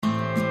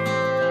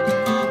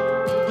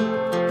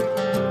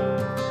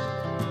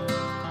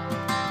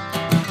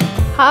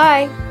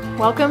Hi,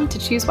 welcome to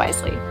Choose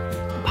Wisely,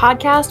 the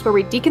podcast where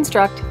we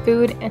deconstruct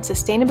food and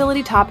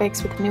sustainability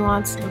topics with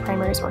nuance and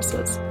primary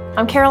sources.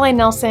 I'm Caroline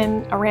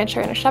Nelson, a rancher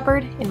and a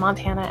shepherd in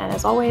Montana, and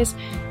as always,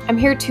 I'm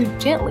here to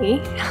gently,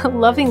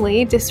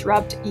 lovingly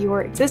disrupt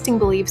your existing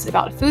beliefs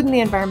about food and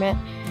the environment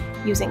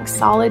using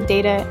solid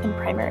data and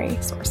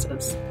primary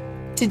sources.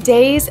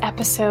 Today's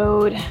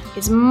episode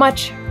is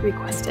much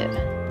requested: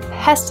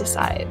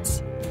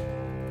 pesticides.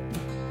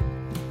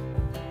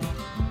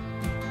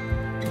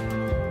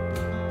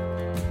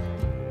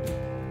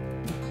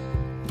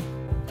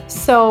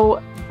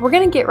 So we're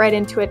going to get right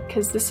into it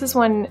because this is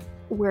one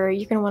where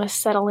you're going to want to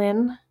settle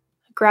in,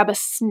 grab a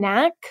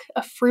snack,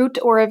 a fruit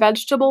or a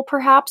vegetable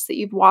perhaps that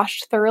you've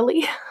washed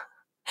thoroughly.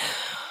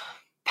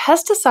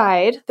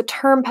 Pesticide, the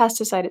term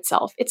pesticide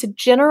itself, it's a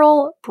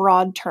general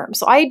broad term.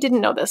 So I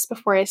didn't know this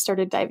before I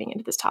started diving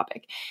into this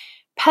topic.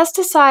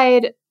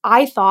 Pesticide,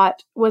 I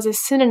thought, was a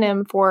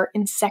synonym for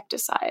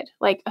insecticide,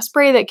 like a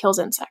spray that kills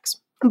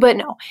insects. But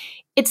no,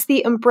 it's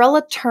the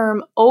umbrella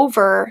term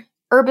over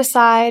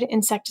herbicide,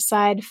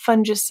 insecticide,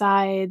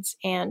 fungicides,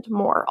 and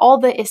more. All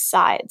the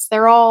icides,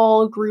 they're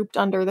all grouped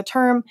under the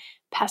term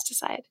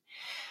pesticide.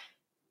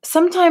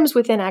 Sometimes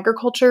within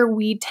agriculture,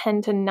 we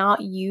tend to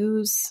not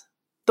use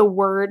the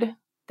word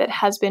that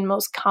has been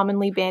most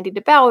commonly bandied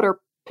about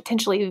or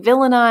potentially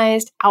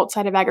villainized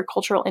outside of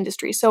agricultural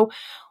industry. So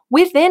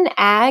within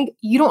ag,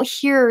 you don't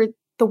hear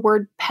the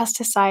word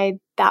pesticide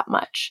that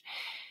much.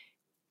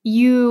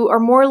 You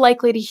are more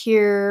likely to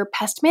hear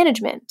pest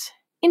management,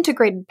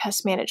 integrated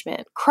pest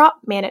management, crop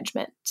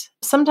management.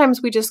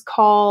 Sometimes we just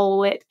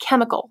call it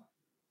chemical.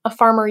 A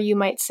farmer, you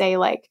might say,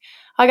 like,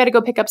 I got to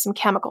go pick up some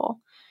chemical.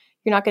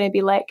 You're not going to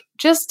be like,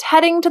 just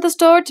heading to the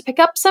store to pick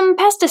up some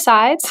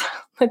pesticides.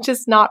 That's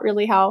just not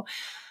really how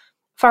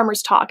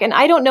farmers talk. And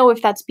I don't know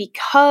if that's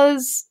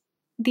because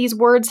these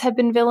words have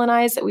been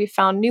villainized, that we've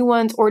found new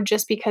ones, or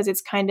just because it's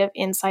kind of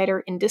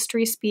insider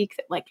industry speak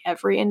that like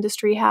every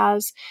industry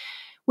has.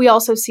 We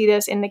also see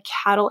this in the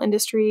cattle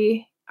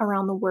industry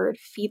around the word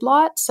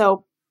feedlot.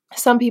 So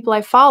some people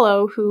I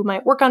follow who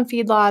might work on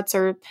feedlots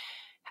or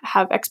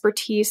have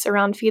expertise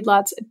around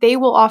feedlots, they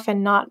will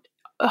often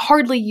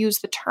hardly use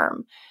the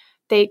term.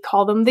 They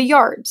call them the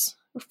yards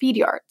or feed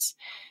yards.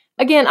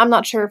 Again, I'm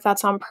not sure if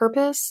that's on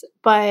purpose,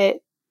 but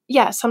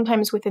yeah,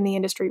 sometimes within the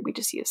industry, we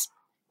just use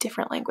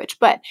different language.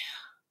 But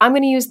I'm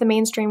going to use the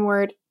mainstream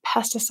word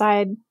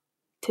pesticide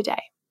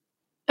today.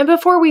 And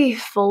before we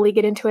fully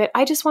get into it,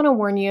 I just want to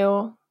warn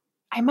you,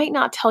 I might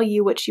not tell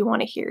you what you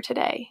want to hear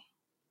today.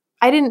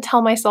 I didn't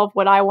tell myself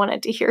what I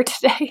wanted to hear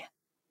today.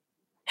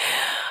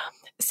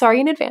 Sorry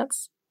in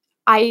advance.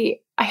 I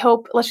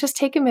hope, let's just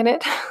take a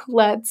minute.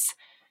 Let's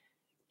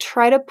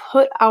try to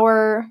put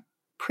our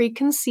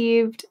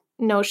preconceived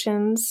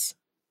notions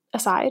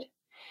aside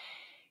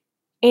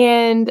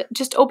and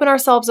just open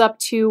ourselves up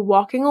to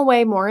walking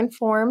away more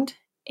informed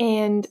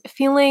and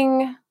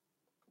feeling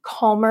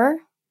calmer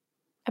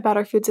about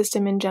our food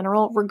system in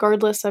general,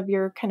 regardless of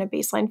your kind of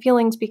baseline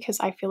feelings, because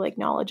I feel like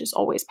knowledge is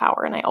always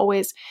power. And I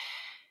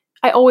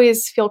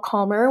always feel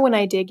calmer when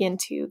I dig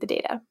into the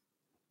data.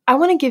 I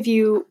want to give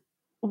you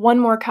one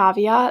more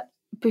caveat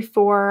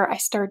before I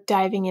start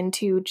diving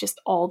into just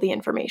all the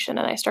information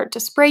and I start to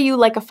spray you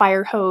like a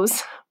fire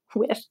hose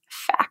with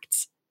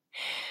facts.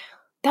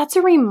 That's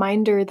a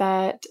reminder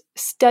that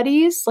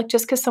studies, like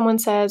just because someone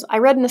says, I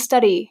read in a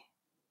study,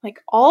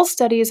 like all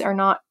studies are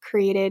not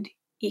created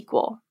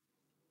equal.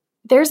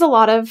 There's a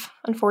lot of,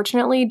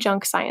 unfortunately,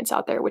 junk science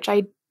out there, which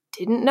I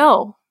didn't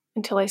know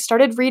until I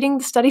started reading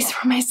the studies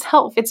for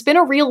myself. It's been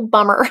a real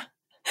bummer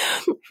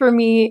for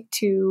me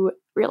to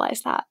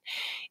realize that.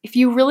 If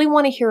you really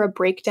want to hear a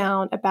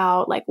breakdown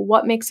about like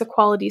what makes a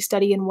quality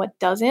study and what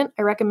doesn't,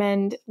 I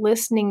recommend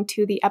listening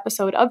to the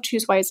episode of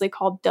Choose Wisely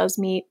called Does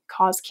Meat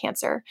Cause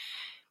Cancer?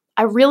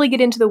 I really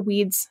get into the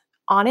weeds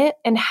on it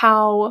and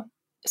how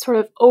sort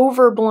of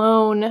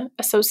overblown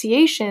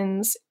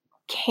associations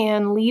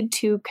can lead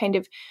to kind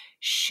of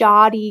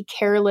shoddy,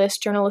 careless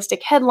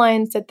journalistic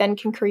headlines that then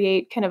can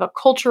create kind of a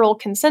cultural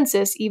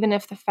consensus, even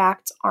if the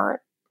facts aren't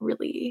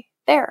really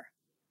there.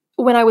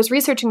 When I was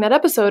researching that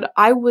episode,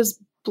 I was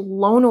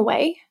blown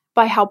away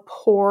by how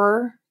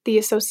poor the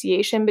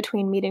association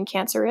between meat and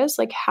cancer is,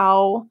 like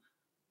how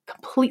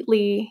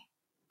completely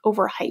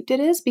overhyped it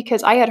is,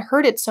 because I had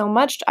heard it so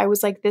much. I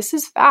was like, this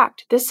is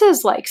fact. This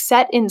is like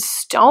set in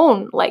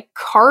stone, like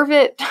carve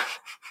it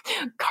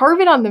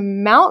on the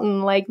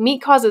mountain, like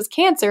meat causes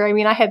cancer. I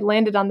mean, I had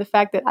landed on the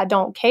fact that I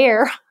don't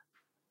care.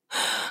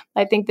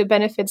 I think the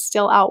benefits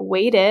still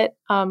outweighed it,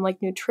 like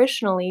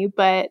nutritionally,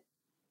 but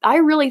I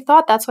really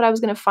thought that's what I was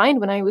going to find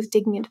when I was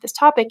digging into this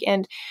topic.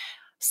 And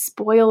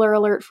spoiler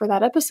alert for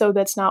that episode,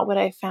 that's not what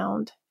I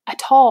found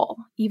at all,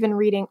 even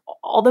reading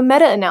all the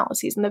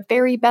meta-analyses and the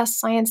very best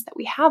science that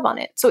we have on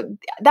it. So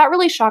that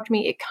really shocked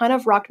me. It kind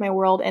of rocked my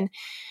world, and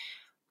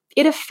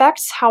it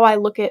affects how I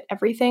look at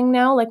everything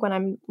now, like when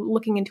I'm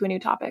looking into a new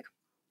topic.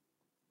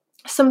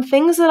 Some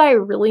things that I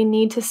really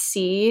need to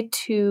see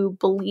to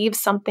believe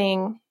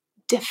something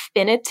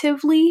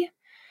definitively.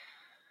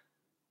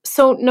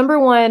 So number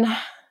one,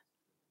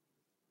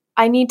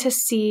 I need to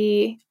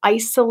see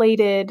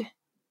isolated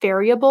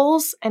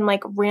variables and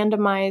like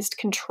randomized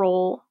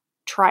control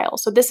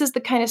trials. So this is the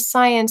kind of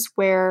science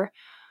where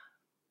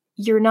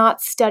you're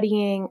not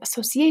studying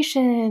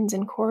associations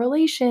and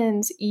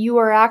correlations. You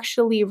are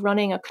actually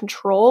running a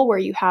control where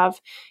you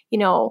have,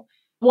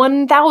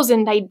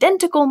 1,000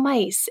 identical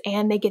mice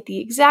and they get the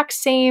exact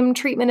same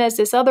treatment as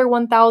this other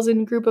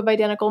 1,000 group of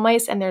identical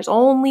mice, and there's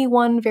only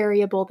one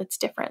variable that's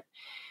different.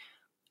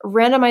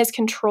 Randomized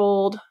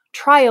controlled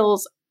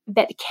trials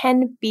that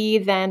can be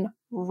then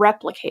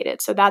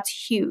replicated. So that's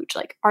huge.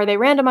 Like, are they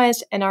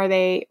randomized and are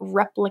they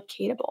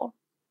replicatable?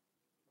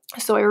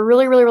 So I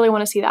really, really, really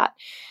want to see that.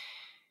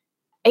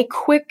 A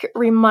quick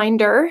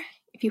reminder,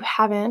 if you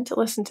haven't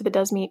listened to the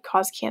Does Meat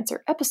Cause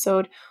Cancer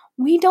episode,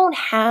 we don't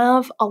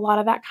have a lot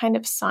of that kind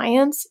of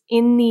science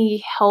in the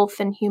health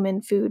and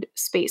human food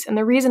space. And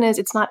the reason is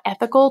it's not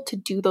ethical to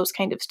do those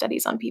kind of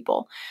studies on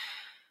people.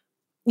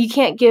 You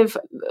can't give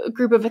a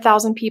group of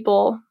 1,000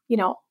 people,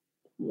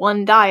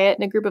 one diet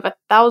and a group of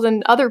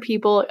 1,000 other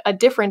people a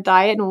different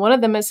diet, and one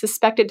of them is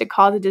suspected to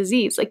cause a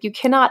disease. Like, you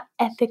cannot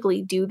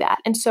ethically do that.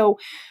 And so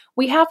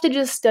we have to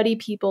just study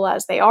people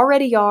as they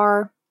already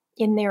are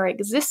in their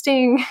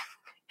existing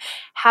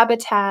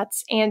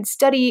habitats and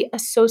study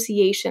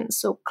associations,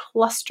 so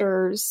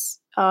clusters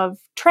of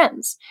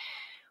trends.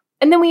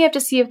 And then we have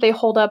to see if they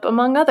hold up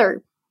among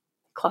other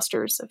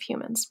clusters of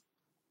humans.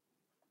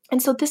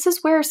 And so this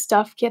is where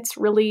stuff gets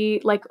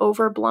really like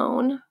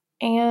overblown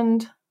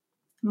and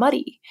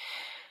muddy.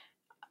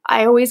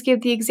 I always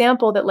give the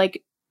example that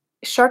like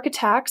shark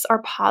attacks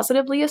are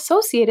positively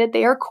associated.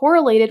 They are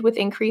correlated with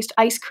increased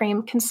ice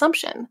cream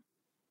consumption.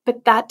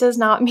 But that does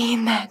not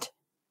mean that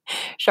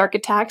shark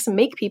attacks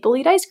make people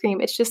eat ice cream.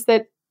 It's just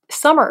that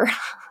summer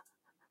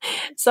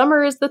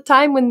is the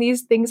time when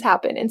these things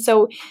happen. And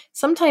so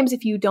sometimes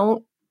if you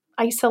don't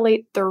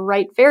isolate the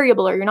right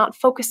variable or you're not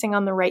focusing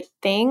on the right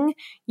thing,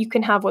 you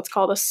can have what's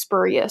called a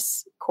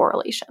spurious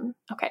correlation.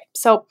 Okay,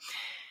 so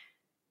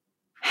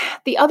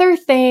the other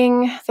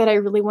thing that I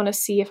really want to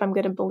see if I'm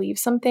going to believe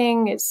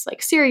something is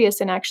like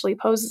serious and actually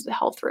poses a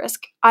health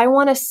risk. I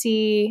want to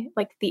see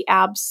like the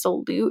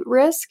absolute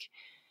risk,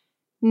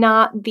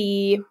 not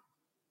the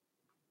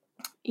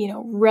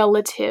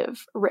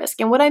relative risk.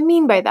 And what I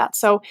mean by that,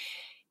 so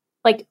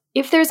like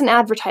if there's an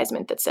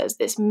advertisement that says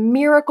this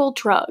miracle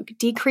drug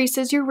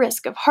decreases your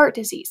risk of heart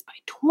disease by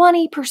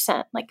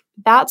 20%, like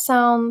that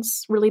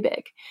sounds really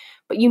big.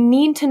 But you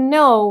need to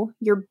know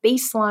your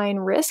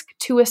baseline risk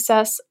to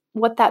assess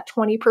what that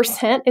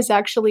 20% is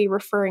actually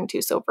referring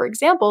to. So for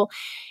example,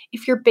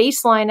 if your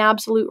baseline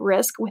absolute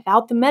risk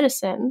without the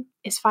medicine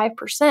is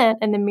 5%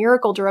 and the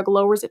miracle drug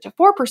lowers it to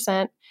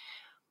 4%,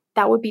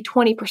 that would be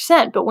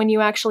 20%. But when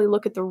you actually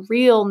look at the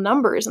real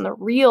numbers and the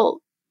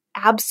real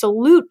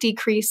absolute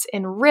decrease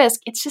in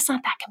risk, it's just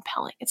not that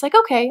compelling. It's like,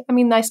 okay,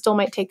 I still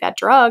might take that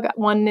drug.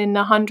 1 in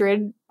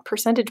 100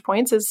 percentage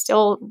points is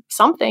still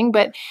something,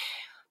 but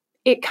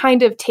it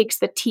kind of takes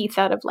the teeth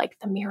out of like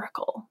the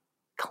miracle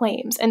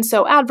claims. And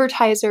so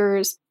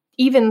advertisers,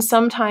 even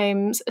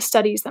sometimes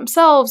studies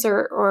themselves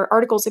or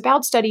articles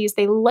about studies,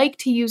 they like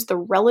to use the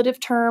relative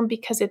term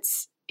because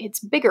it's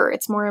bigger,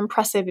 it's more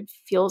impressive, it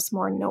feels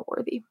more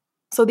noteworthy.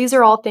 So these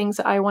are all things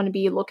that I want to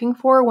be looking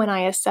for when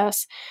I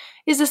assess,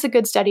 is this a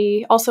good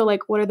study? Also,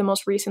 like, what are the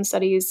most recent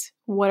studies?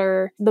 What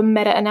are the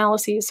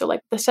meta-analyses? So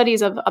like the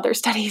studies of other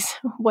studies,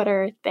 what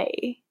are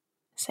they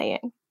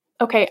saying?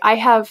 Okay, I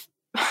have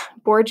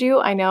bored you,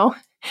 I know,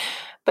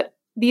 but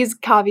these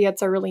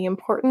caveats are really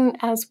important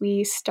as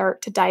we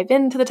start to dive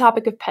into the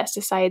topic of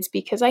pesticides,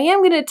 because I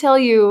am going to tell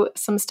you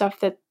some stuff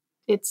that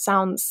it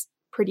sounds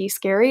pretty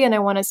scary, and I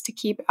want us to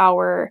keep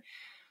our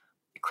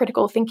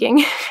critical thinking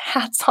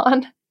hats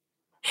on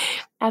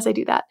as I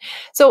do that.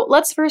 So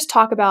let's first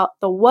talk about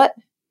the what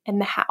and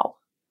the how.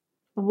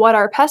 What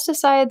are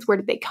pesticides? Where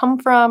did they come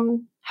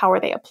from? How are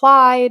they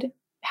applied?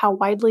 How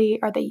widely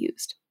are they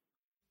used?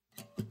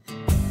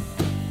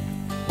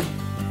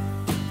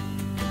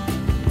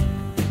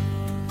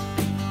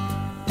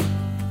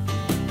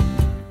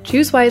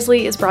 Choose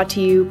Wisely is brought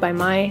to you by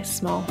my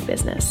small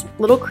business,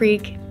 Little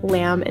Creek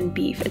Lamb and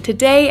Beef. And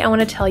today I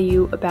want to tell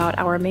you about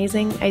our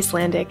amazing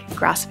Icelandic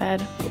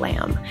grass-fed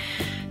lamb.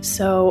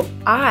 So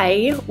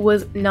I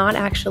was not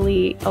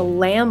actually a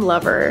lamb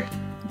lover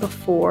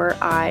before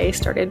I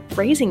started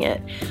raising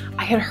it.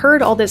 I had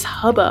heard all this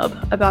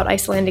hubbub about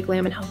Icelandic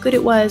lamb and how good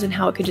it was and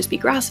how it could just be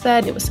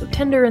grass-fed. It was so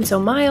tender and so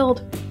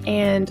mild.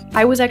 And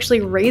I was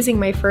actually raising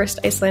my first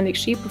Icelandic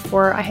sheep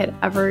before I had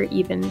ever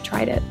even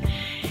tried it.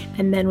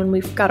 And then when we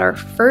got our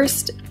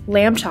first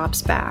lamb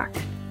chops back,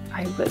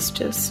 I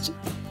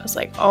was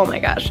like, oh my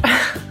gosh,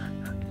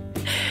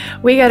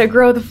 we got to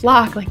grow the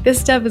flock. Like, this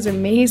stuff is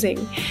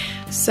amazing.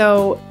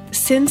 So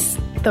since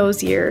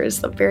those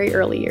years, the very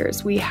early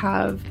years, we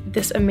have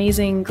this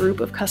amazing group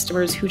of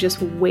customers who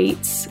just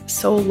waits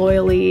so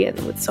loyally and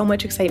with so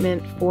much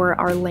excitement for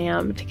our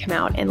lamb to come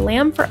out. And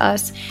lamb for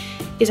us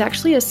is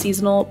actually a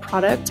seasonal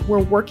product. We're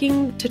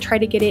working to try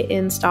to get it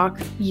in stock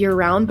year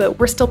round, but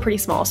we're still pretty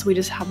small, so we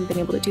just haven't been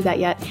able to do that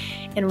yet.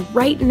 And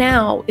right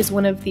now is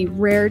one of the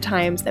rare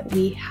times that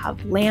we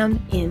have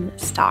lamb in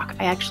stock.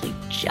 I actually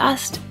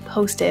just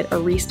posted a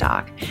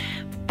restock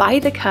by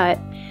the cut.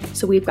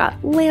 So we've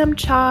got lamb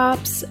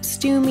chops,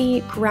 stew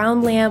meat,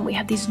 ground lamb. We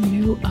have these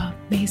new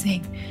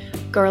amazing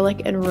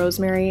garlic and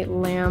rosemary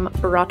lamb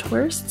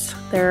bratwursts.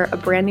 They're a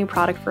brand new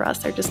product for us.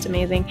 They're just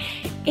amazing.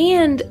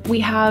 And we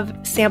have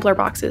sampler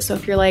boxes. So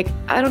if you're like,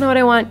 I don't know what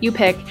I want, you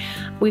pick.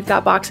 We've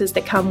got boxes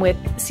that come with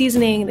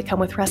seasoning, that come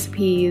with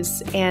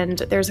recipes, and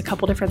there's a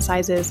couple different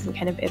sizes and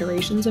kind of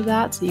iterations of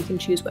that, so you can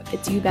choose what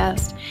fits you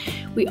best.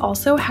 We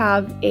also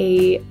have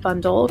a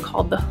bundle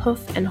called the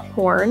Hoof and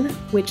Horn,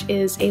 which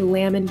is a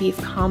lamb and beef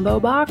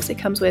combo box. It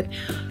comes with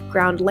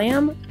ground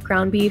lamb,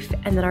 ground beef,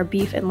 and then our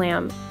beef and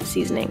lamb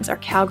seasonings, our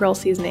cowgirl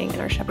seasoning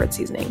and our shepherd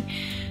seasoning.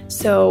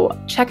 So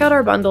check out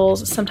our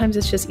bundles. Sometimes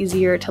it's just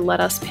easier to let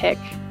us pick,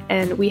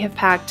 and we have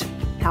packed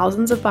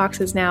thousands of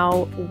boxes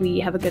now. We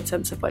have a good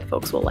sense of what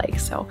folks will like.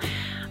 So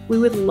we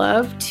would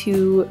love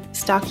to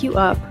stock you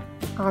up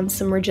on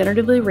some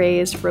regeneratively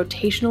raised,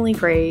 rotationally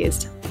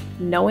grazed,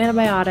 no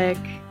antibiotic,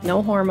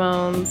 no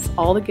hormones,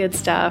 all the good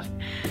stuff,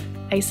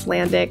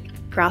 Icelandic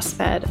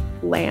grass-fed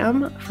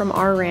lamb from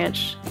our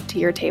ranch to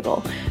your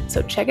table.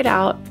 So check it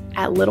out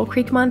at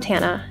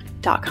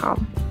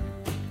littlecreekmontana.com.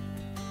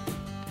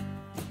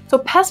 So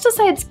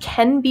pesticides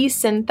can be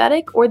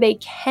synthetic or they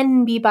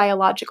can be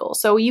biological.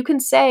 So you can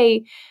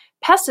say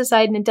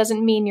pesticide and it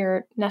doesn't mean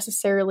you're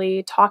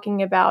necessarily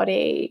talking about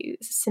a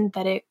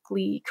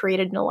synthetically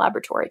created in a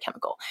laboratory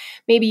chemical.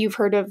 Maybe you've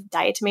heard of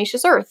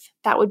diatomaceous earth.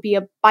 That would be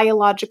a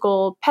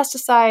biological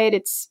pesticide.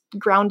 It's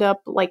ground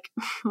up like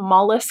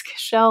mollusk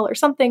shell or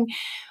something,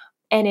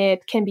 and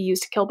it can be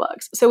used to kill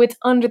bugs. So it's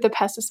under the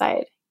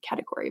pesticide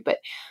category. But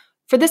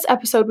for this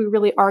episode, we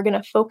really are going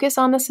to focus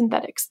on the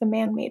synthetics, the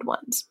man-made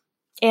ones,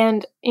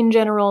 and in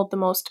general, the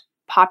most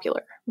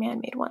popular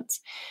man-made ones.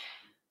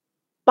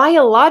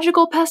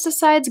 Biological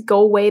pesticides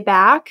go way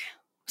back.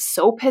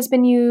 Soap has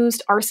been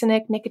used,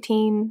 arsenic,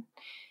 nicotine.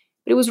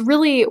 But it was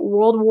really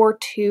World War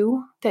II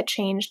that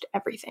changed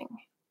everything.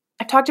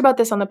 I've talked about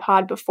this on the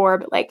pod before,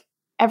 but like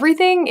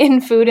everything in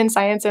food and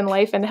science and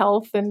life and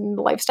health and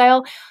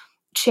lifestyle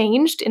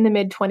changed in the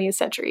mid-20th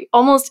century.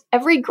 Almost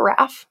every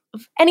graph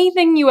of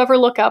anything you ever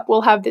look up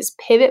will have this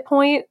pivot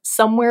point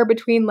somewhere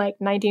between like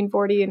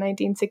 1940 and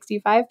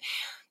 1965.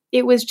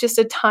 It was just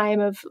a time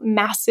of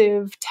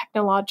massive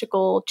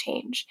technological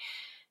change.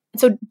 And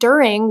so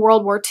during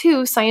World War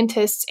II,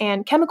 scientists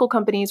and chemical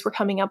companies were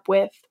coming up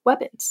with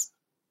weapons.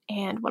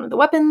 And one of the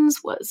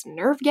weapons was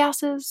nerve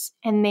gases,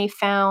 and they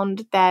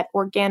found that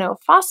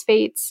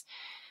organophosphates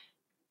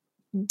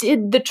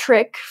did the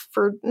trick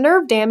for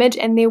nerve damage,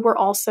 and they were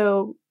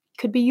also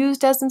could be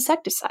used as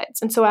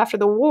insecticides. And so after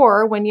the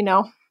war, when,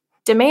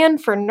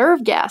 demand for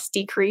nerve gas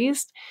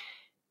decreased,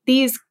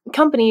 these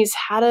companies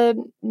had a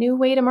new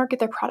way to market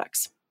their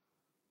products.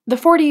 The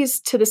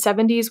 40s to the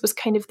 70s was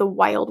kind of the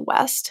Wild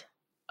West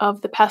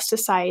of the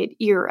pesticide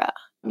era.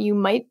 You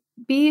might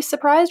be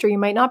surprised or you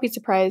might not be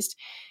surprised.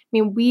 I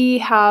mean, we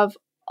have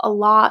a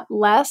lot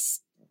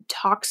less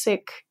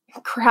toxic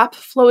crap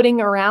floating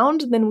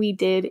around than we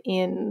did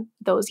in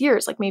those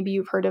years. Like maybe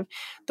you've heard of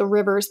the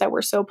rivers that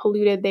were so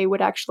polluted they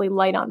would actually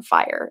light on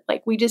fire.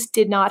 Like we just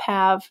did not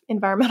have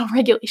environmental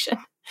regulation.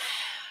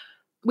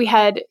 We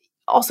had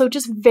also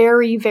just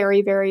very,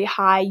 very, very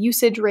high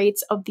usage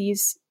rates of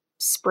these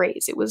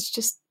sprays. It was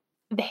just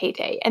the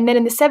heyday. And then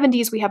in the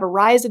 70s, we have a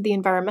rise of the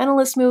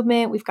environmentalist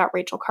movement. We've got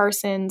Rachel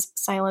Carson's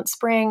Silent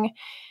Spring,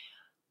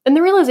 and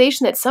the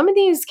realization that some of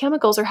these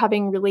chemicals are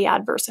having really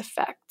adverse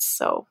effects.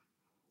 So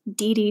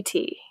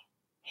DDT.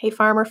 Hey,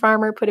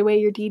 farmer, put away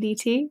your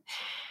DDT.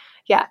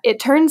 Yeah, it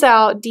turns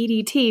out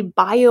DDT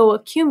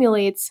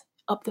bioaccumulates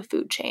up the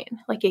food chain.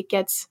 Like it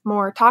gets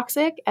more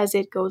toxic as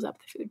it goes up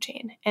the food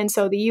chain. And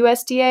so the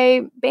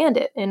USDA banned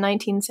it in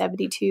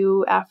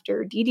 1972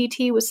 after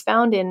DDT was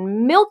found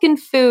in milk and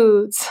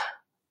foods.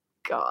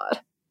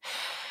 God.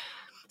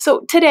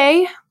 So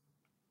today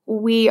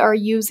we are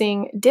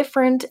using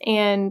different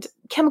and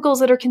chemicals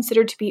that are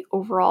considered to be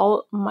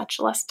overall much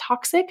less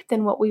toxic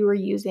than what we were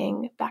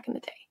using back in the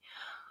day.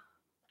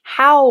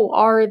 How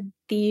are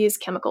these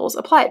chemicals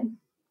applied?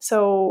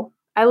 So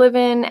I live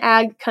in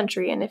ag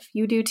country, and if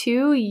you do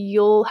too,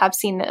 you'll have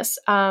seen this.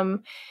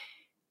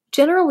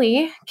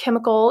 Generally,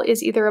 chemical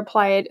is either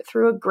applied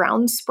through a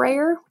ground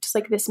sprayer, which is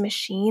like this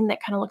machine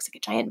that kind of looks like a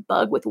giant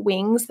bug with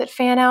wings that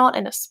fan out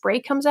and a spray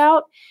comes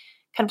out,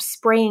 kind of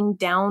spraying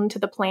down to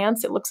the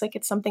plants. It looks like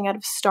it's something out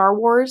of Star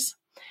Wars.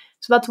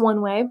 So that's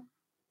one way.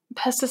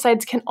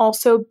 Pesticides can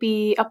also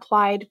be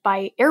applied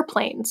by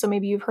airplanes. So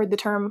maybe you've heard the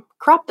term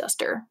crop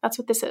duster. That's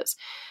what this is.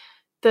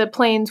 The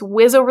planes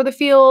whiz over the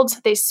fields.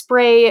 They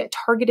spray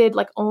targeted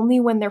like only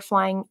when they're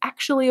flying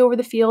actually over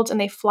the fields, and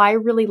they fly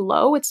really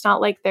low. It's not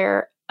like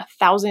they're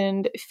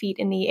 1,000 feet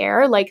in the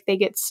air. Like they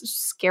get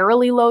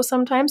scarily low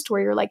sometimes to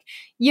where you're like,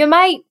 you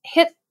might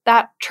hit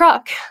that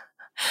truck.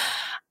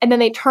 And then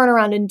they turn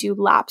around and do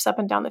laps up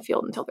and down the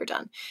field until they're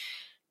done.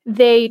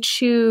 They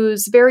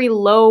choose very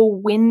low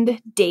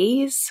wind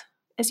days,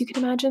 as you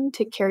can imagine,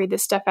 to carry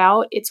this stuff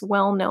out. It's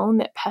well known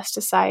that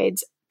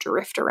pesticides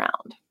drift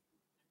around.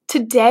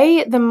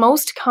 Today, the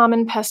most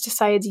common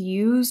pesticides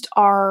used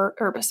are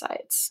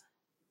herbicides.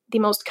 The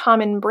most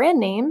common brand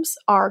names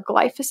are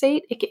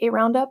glyphosate, aka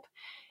Roundup,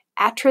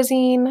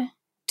 atrazine,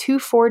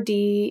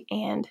 2,4-D,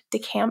 and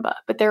dicamba.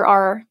 But there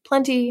are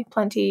plenty,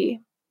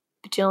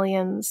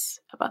 bajillions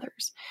of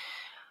others.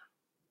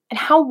 And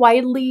how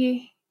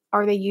widely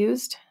are they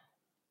used?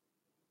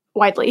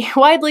 Widely.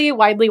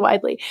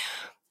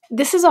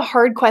 This is a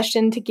hard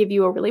question to give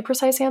you a really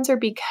precise answer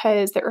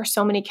because there are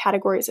so many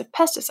categories of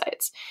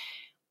pesticides.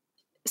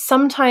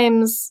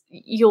 Sometimes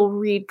you'll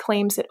read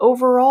claims that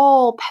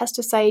overall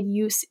pesticide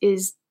use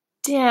is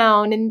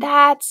down, and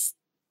that's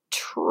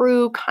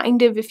true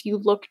kind of if you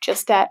look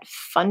just at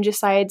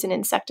fungicides and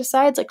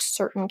insecticides, like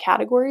certain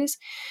categories.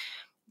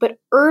 But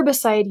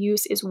herbicide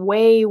use is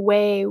way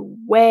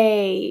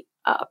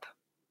up.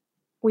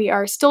 We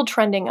are still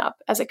trending up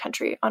as a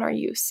country on our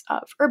use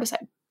of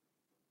herbicide.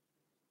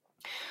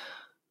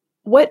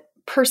 What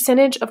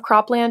percentage of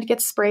cropland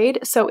gets sprayed?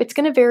 So it's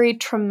going to vary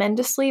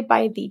tremendously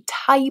by the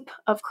type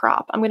of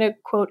crop. I'm going to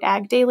quote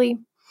Ag Daily.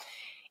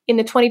 In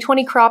the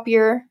 2020 crop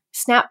year,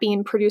 snap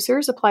bean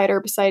producers applied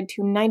herbicide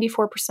to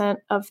 94%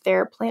 of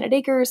their planted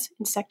acres,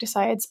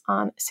 insecticides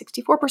on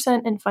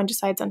 64%, and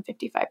fungicides on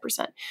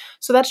 55%.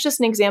 So that's just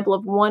an example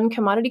of one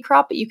commodity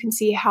crop, but you can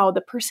see how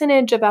the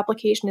percentage of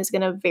application is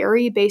going to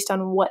vary based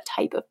on what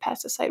type of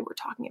pesticide we're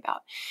talking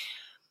about.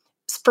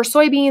 For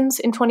soybeans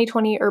in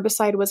 2020,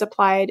 herbicide was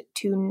applied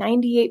to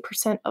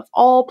 98% of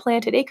all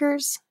planted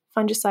acres,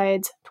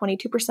 fungicides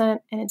 22%,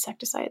 and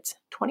insecticides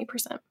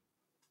 20%.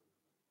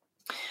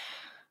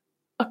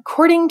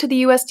 According to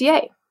the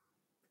USDA,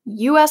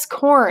 U.S.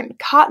 corn,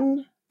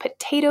 cotton,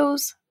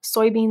 potatoes,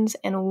 soybeans,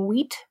 and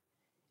wheat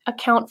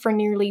account for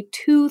nearly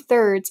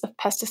 2/3 of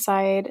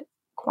pesticide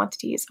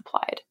quantities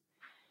applied.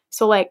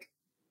 So,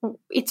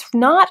 it's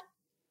not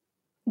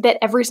that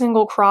every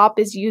single crop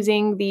is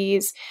using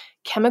these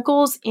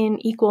chemicals in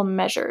equal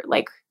measure.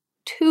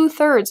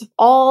 2/3 of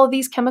all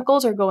these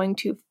chemicals are going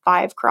to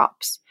 5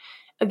 crops.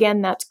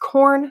 Again, that's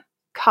corn,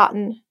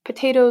 cotton,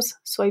 potatoes,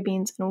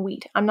 soybeans, and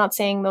wheat. I'm not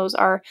saying those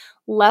are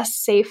less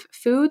safe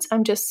foods.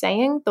 I'm just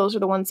saying those are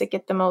the ones that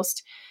get the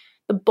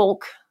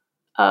bulk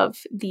of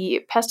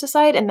the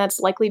pesticide, and that's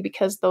likely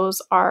because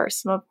those are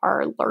some of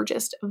our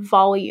largest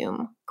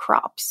volume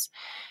crops.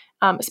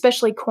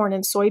 Especially corn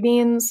and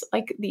soybeans,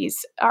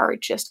 these are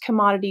just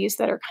commodities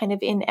that are kind of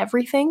in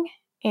everything,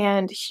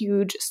 and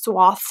huge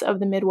swaths of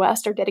the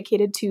Midwest are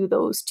dedicated to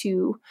those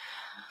two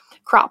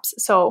crops.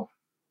 So,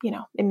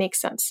 it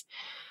makes sense.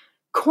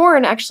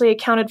 Corn actually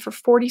accounted for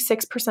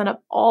 46% of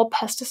all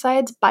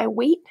pesticides by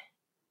weight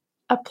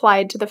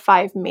applied to the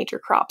 5 major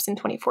crops in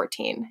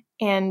 2014,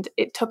 and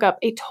it took up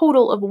a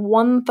total of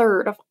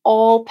 1/3 of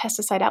all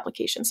pesticide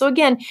applications. So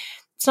again,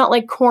 it's not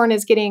like corn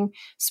is getting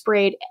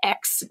sprayed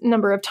X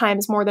number of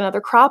times more than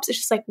other crops.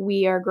 It's just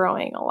we are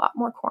growing a lot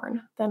more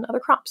corn than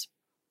other crops.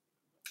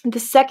 The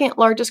second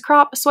largest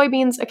crop,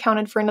 soybeans,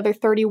 accounted for another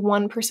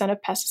 31%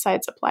 of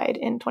pesticides applied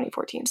in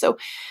 2014. So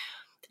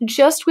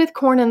just with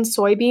corn and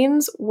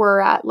soybeans,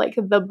 we're at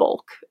the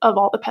bulk of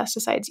all the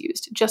pesticides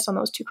used just on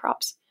those two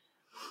crops.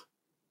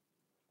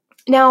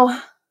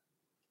 Now,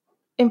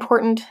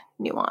 important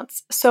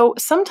nuance. So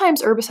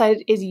sometimes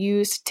herbicide is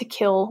used to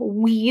kill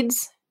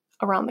weeds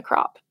around the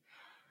crop.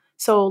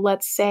 So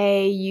let's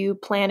say you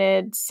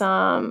planted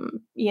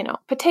some,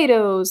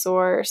 potatoes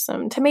or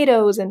some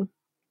tomatoes and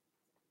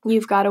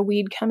you've got a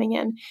weed coming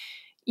in.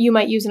 You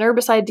might use an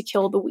herbicide to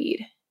kill the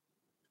weed.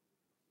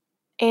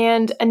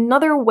 And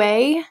another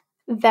way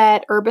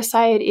that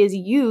herbicide is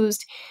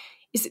used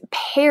is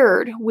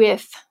paired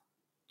with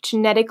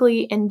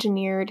genetically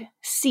engineered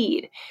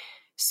seed.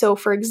 So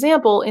for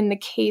example, in the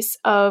case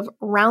of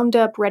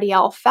Roundup Ready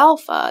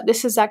alfalfa,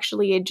 this is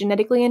actually a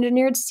genetically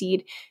engineered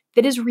seed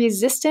that is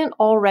resistant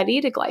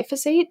already to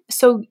glyphosate.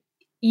 So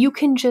you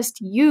can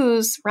just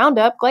use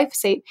Roundup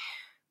glyphosate.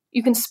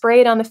 You can spray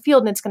it on the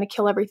field and it's going to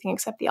kill everything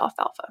except the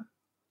alfalfa.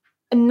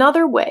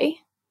 Another way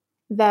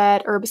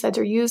that herbicides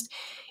are used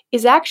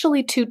is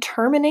actually to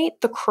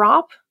terminate the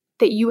crop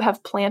that you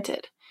have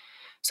planted.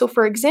 So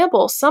for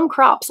example, some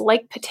crops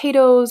like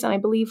potatoes and I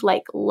believe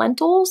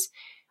lentils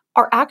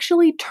are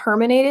actually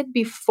terminated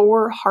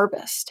before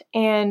harvest.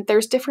 And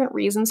there's different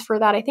reasons for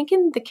that. I think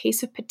in the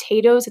case of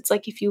potatoes, it's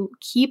if you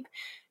keep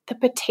the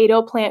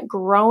potato plant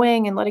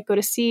growing and let it go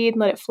to seed,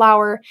 let it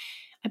flower,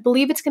 I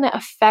believe it's going to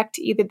affect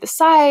either the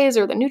size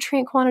or the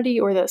nutrient quantity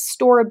or the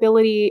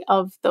storability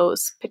of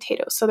those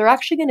potatoes. So they're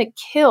actually going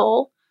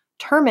to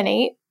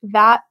terminate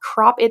that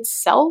crop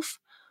itself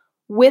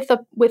with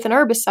an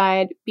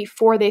herbicide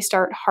before they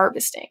start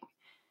harvesting.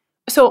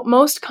 So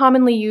most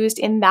commonly used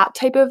in that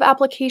type of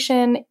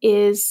application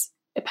is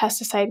a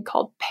pesticide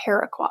called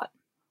paraquat.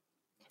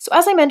 So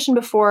as I mentioned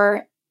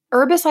before,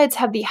 herbicides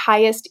have the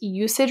highest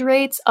usage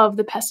rates of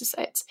the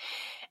pesticides.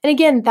 And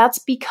again, that's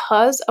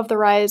because of the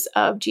rise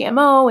of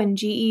GMO and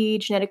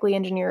GE, genetically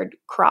engineered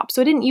crops.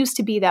 So it didn't used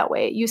to be that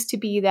way. It used to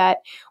be that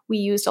we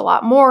used a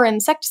lot more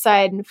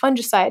insecticide and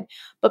fungicide,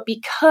 but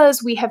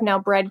because we have now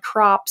bred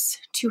crops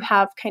to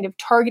have kind of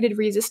targeted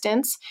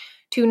resistance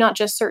to not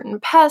just certain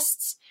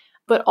pests,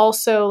 but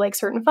also like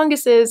certain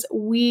funguses,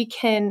 we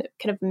can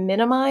kind of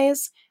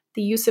minimize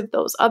the use of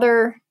those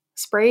other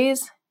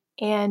sprays.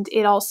 And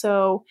it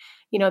also,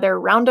 they're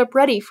Roundup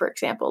ready, for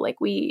example, like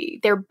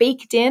they're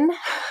baked in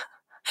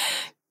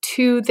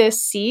to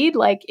this seed.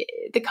 Like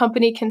the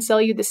company can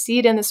sell you the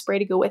seed and the spray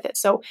to go with it.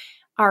 So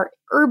our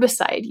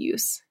herbicide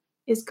use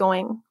is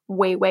going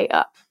way, way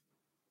up.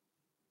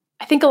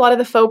 I think a lot of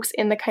the folks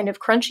in the kind of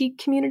crunchy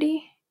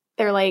community,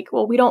 they're like,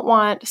 well, we don't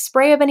want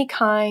spray of any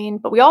kind,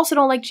 but we also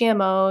don't like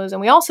GMOs, and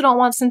we also don't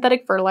want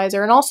synthetic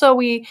fertilizer, and also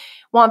we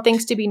want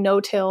things to be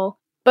no-till,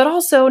 but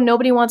also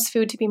nobody wants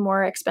food to be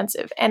more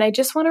expensive. And I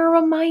just want to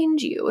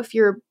remind you, if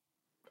you're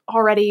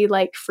already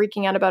like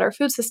freaking out about our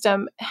food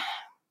system,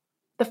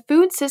 the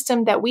food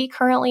system that we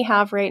currently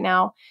have right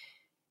now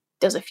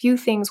does a few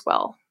things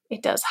well.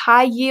 It does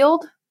high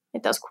yield,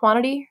 it does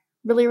quantity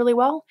really, really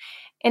well,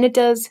 and it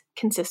does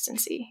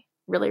consistency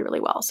really, really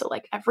well. So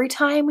like every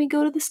time we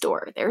go to the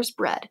store, there's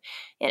bread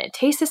and it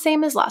tastes the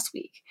same as last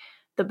week.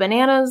 The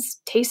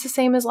bananas taste the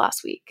same as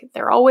last week.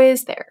 They're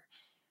always there.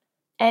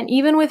 And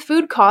even with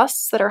food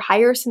costs that are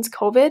higher since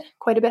COVID,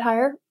 quite a bit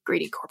higher,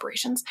 greedy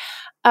corporations,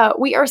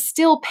 we are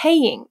still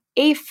paying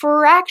a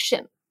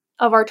fraction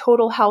of our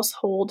total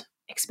household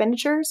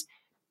expenditures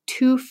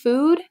to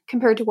food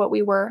compared to what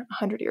we were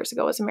 100 years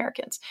ago as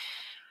Americans.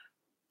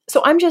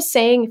 So I'm just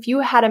saying, if you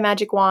had a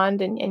magic wand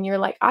and you're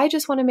like, I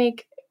just want to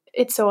make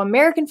it so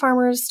American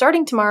farmers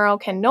starting tomorrow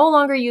can no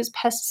longer use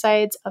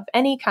pesticides of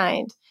any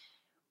kind,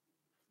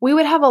 we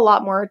would have a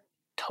lot more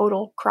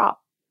total crop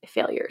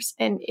failures.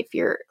 And if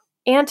you're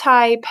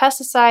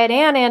anti-pesticide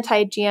and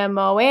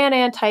anti-GMO and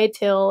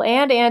anti-till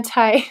and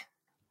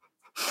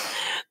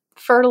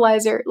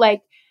anti-fertilizer,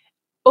 like,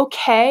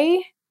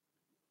 okay,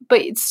 but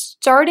it's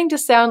starting to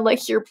sound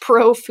like you're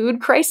pro-food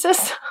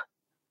crisis.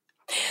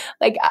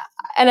 Like,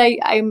 and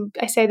I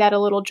say that a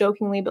little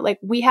jokingly, but like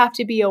we have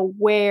to be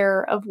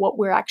aware of what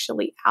we're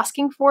actually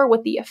asking for,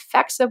 what the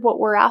effects of what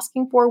we're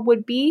asking for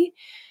would be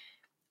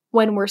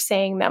when we're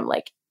saying them.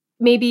 Like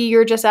maybe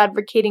you're just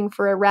advocating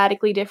for a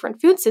radically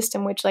different food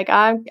system, which like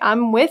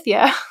I'm with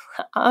you,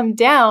 I'm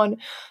down,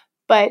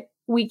 but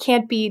we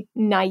can't be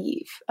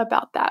naive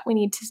about that. We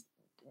need to.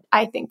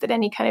 I think that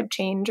any kind of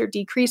change or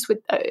decrease with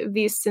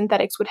these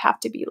synthetics would have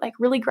to be like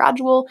really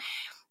gradual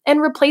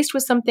and replaced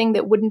with something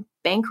that wouldn't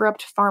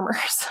bankrupt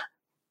farmers.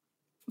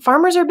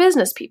 Farmers are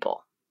business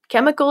people.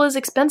 Chemical is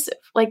expensive.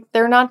 Like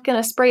they're not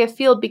going to spray a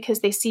field because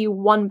they see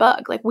one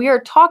bug. Like we are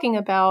talking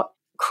about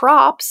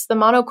crops, the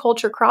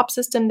monoculture crop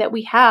system that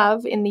we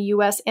have in the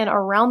US and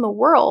around the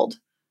world.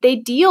 They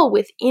deal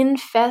with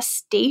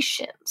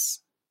infestations,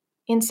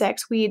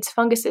 insects, weeds,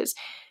 funguses,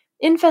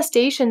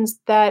 infestations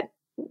that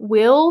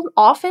will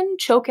often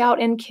choke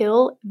out and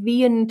kill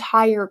the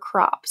entire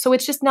crop. So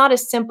it's just not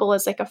as simple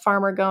as like a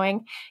farmer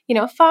going,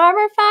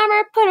 farmer,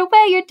 put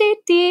away your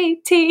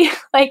DDT.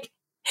 Like,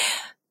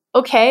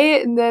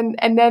 okay, and then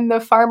the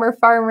farmer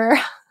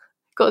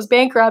goes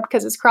bankrupt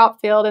because his crop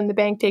failed and the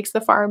bank takes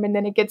the farm and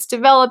then it gets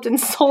developed and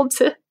sold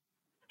to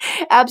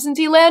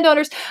absentee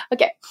landowners.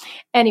 Okay,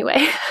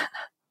 anyway,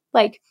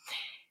 like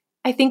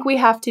I think we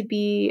have to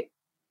be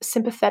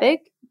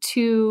sympathetic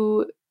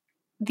to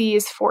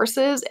these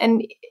forces,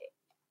 and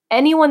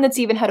anyone that's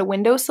even had a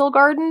windowsill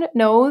garden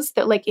knows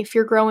that like if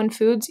you're growing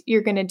foods,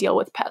 you're going to deal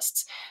with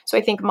pests. So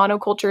I think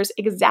monocultures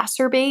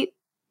exacerbate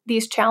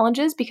these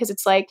challenges because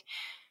it's like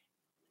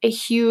a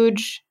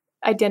huge,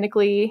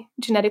 identically,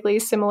 genetically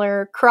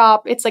similar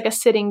crop. It's like a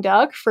sitting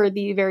duck for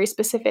the very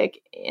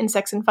specific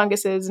insects and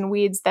funguses and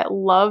weeds that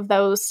love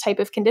those type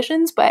of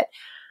conditions. But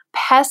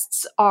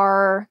pests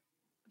are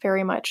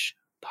very much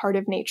part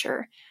of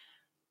nature.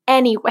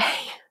 Anyway,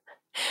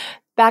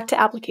 back to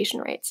application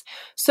rates.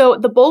 So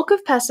the bulk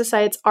of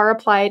pesticides are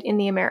applied in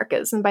the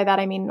Americas, and by that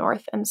I mean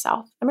North and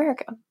South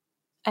America,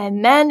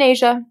 and then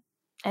Asia,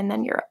 and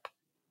then Europe.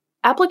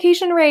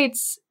 Application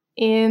rates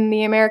in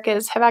the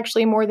Americas have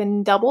actually more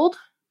than doubled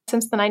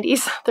since the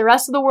 90s. The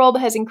rest of the world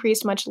has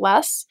increased much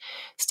less,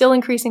 still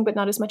increasing, but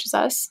not as much as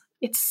us.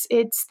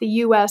 It's the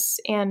US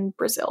and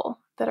Brazil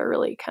that are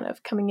really kind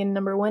of coming in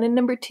number one and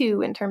number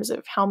two in terms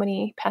of how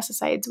many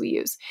pesticides we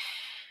use.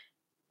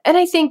 And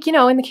I think,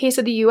 in the case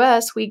of the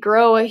US, we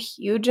grow a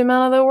huge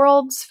amount of the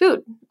world's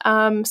food.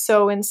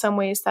 So in some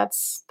ways,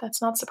 that's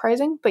not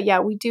surprising. But yeah,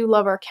 we do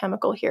love our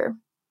chemical here.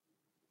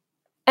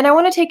 And I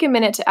want to take a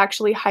minute to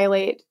actually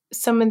highlight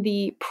some of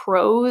the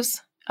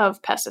pros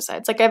of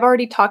pesticides. Like I've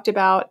already talked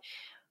about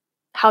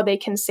how they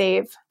can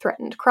save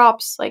threatened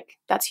crops. Like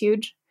that's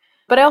huge.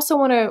 But I also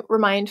want to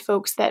remind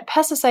folks that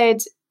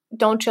pesticides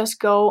don't just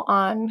go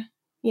on,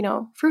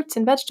 fruits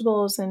and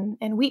vegetables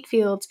and wheat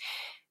fields.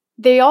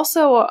 They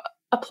also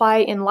apply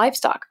in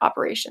livestock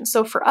operations.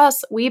 So for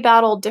us, we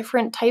battle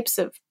different types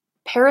of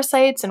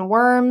parasites and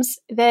worms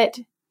that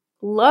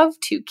love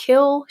to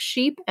kill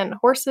sheep and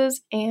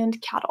horses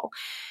and cattle.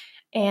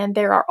 And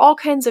there are all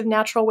kinds of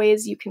natural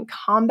ways you can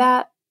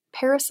combat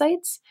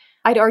parasites.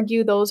 I'd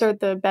argue those are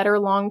the better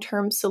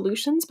long-term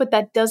solutions, but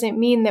that doesn't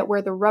mean that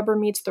where the rubber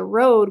meets the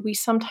road, we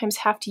sometimes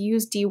have to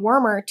use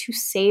dewormer to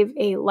save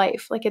a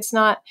life. Like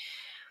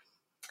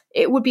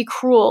it would be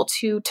cruel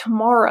to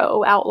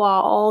tomorrow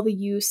outlaw all the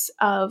use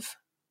of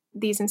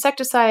these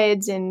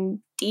insecticides and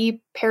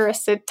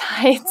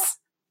deparasitides,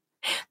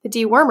 the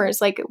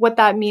dewormers. Like what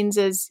that means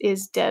is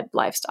dead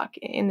livestock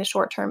in the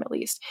short term, at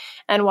least.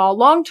 And while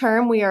long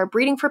term, we are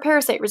breeding for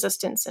parasite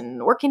resistance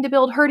and working to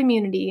build herd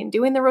immunity and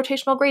doing the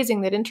rotational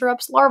grazing that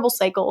interrupts larval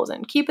cycles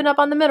and keeping up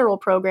on the mineral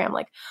program,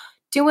 like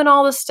doing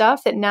all the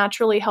stuff that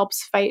naturally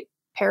helps fight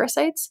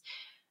parasites,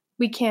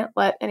 we can't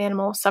let an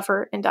animal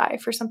suffer and die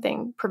for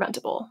something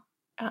preventable.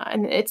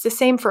 And it's the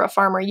same for a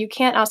farmer. You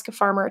can't ask a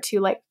farmer to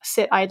like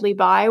sit idly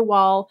by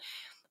while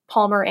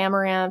Palmer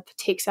amaranth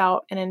takes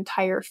out an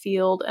entire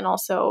field and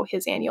also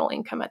his annual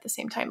income at the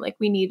same time. Like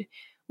we need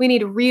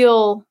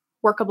real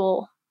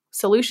workable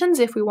solutions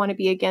if we want to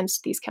be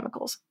against these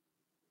chemicals.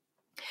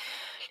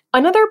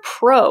 Another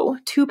pro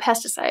to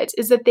pesticides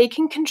is that they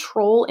can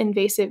control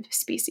invasive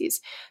species.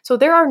 So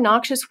there are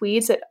noxious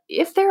weeds that,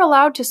 if they're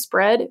allowed to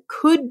spread,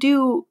 could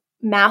do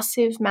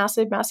massive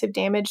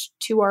damage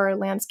to our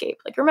landscape.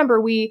 Like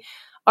remember, we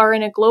are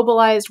in a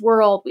globalized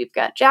world. We've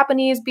got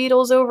Japanese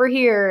beetles over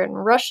here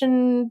and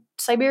Russian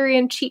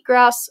Siberian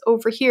cheatgrass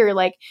over here.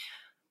 Like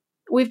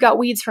we've got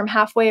weeds from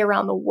halfway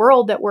around the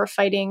world that we're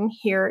fighting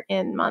here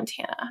in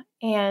Montana.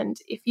 And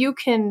if you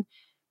can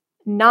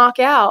knock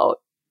out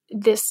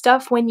this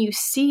stuff when you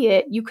see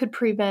it, you could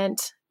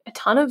prevent a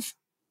ton of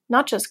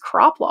not just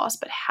crop loss,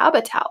 but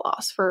habitat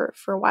loss for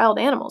wild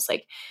animals.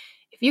 Like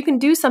if you can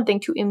do something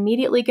to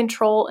immediately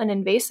control an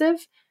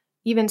invasive,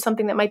 even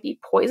something that might be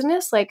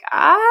poisonous, like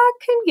I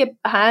can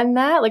get behind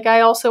that. Like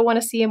I also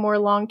want to see a more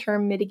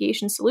long-term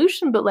mitigation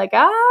solution, but like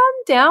I'm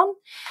down.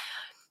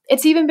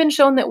 It's even been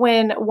shown that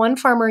when one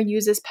farmer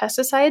uses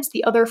pesticides,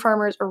 the other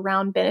farmers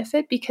around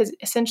benefit because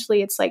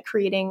essentially it's like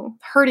creating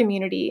herd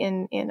immunity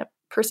in a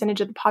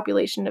percentage of the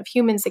population of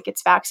humans that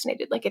gets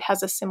vaccinated. Like it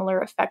has a similar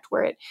effect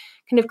where it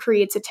kind of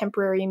creates a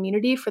temporary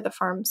immunity for the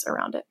farms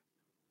around it.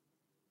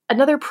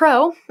 Another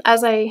pro,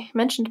 as I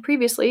mentioned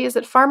previously, is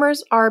that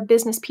farmers are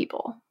business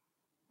people,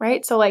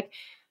 right? So like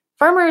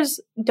farmers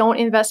don't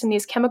invest in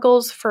these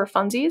chemicals for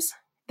funsies.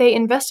 They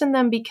invest in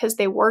them because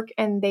they work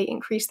and they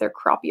increase their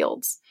crop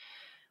yields.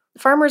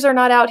 Farmers are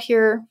not out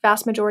here,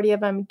 vast majority of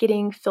them,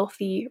 getting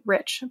filthy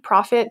rich.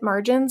 Profit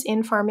margins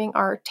in farming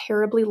are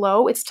terribly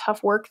low. It's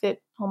tough work that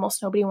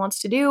almost nobody wants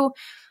to do.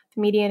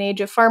 The median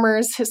age of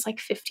farmers is like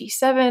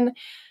 57.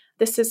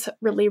 This is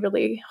really,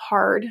 really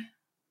hard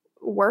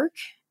work.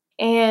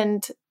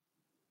 And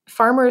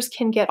farmers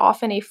can get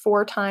often a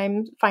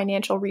 4-time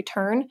financial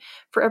return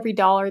for every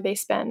dollar they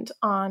spend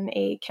on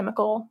a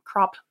chemical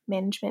crop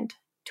management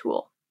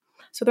tool.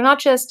 So they're not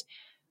just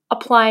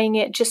applying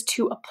it just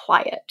to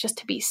apply it, just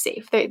to be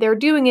safe. They're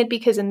doing it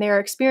because in their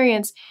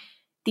experience,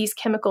 these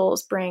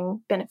chemicals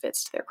bring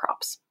benefits to their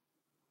crops.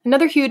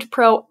 Another huge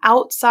pro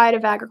outside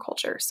of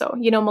agriculture. So,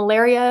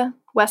 malaria,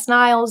 West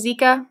Nile,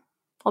 Zika,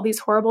 all these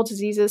horrible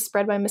diseases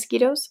spread by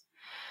mosquitoes.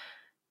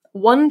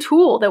 One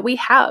tool that we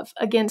have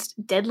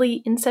against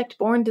deadly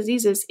insect-borne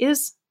diseases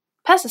is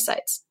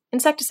pesticides,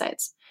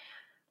 insecticides.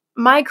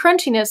 My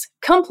crunchiness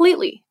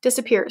completely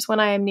disappears when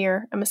I am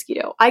near a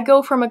mosquito. I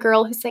go from a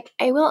girl who's like,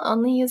 I will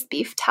only use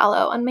beef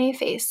tallow on my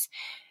face,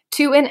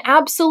 to an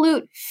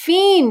absolute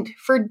fiend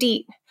for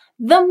DEET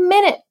the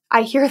minute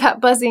I hear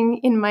that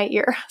buzzing in my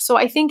ear. So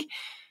I think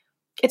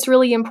it's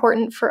really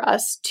important for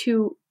us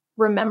to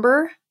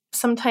remember.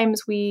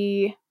 Sometimes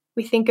we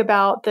think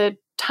about the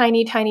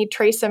tiny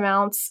trace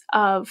amounts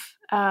of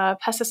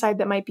pesticide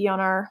that might be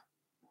on our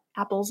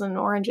apples and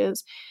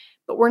oranges,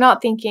 but we're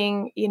not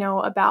thinking,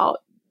 about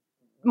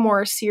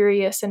more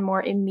serious and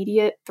more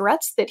immediate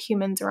threats that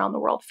humans around the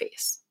world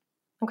face.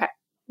 Okay.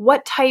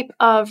 What type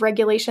of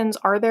regulations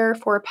are there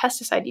for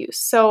pesticide use?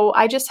 So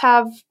I just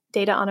have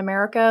data on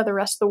America. The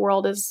rest of the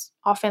world is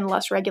often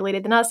less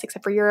regulated than us,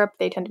 except for Europe.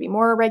 They tend to be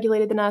more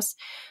regulated than us.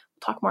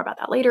 We'll talk more about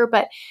that later.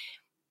 But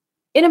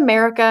in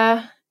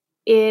America,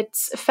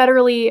 it's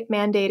federally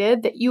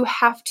mandated that you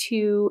have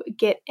to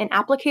get an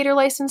applicator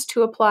license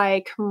to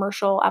apply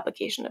commercial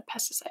application of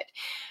pesticide.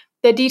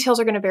 The details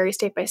are going to vary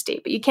state by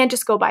state, but you can't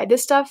just go buy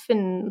this stuff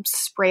and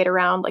spray it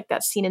around like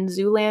that scene in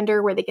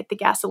Zoolander where they get the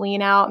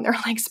gasoline out and they're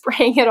like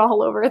spraying it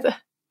all over the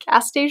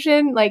gas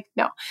station. Like,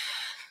 no.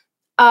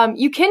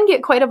 You can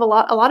get quite a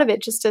lot of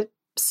it just to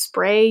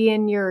spray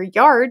in your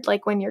yard,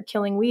 like when you're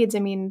killing weeds. I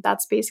mean,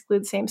 that's basically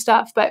the same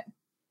stuff. But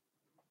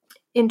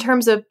in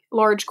terms of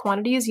large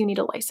quantities, you need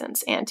a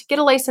license. And to get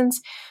a license,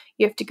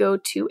 you have to go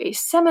to a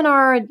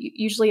seminar,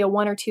 usually a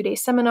 1 or 2 day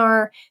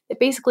seminar that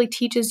basically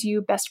teaches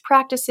you best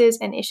practices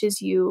and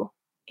issues you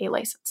a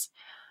license.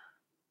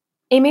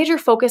 A major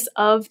focus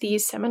of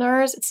these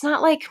seminars, it's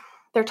not like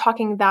they're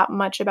talking that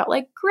much about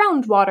like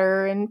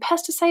groundwater and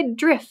pesticide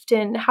drift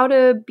and how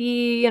to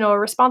be, a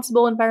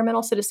responsible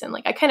environmental citizen.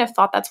 Like I kind of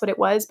thought that's what it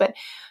was, but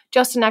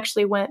Justin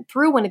actually went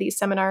through one of these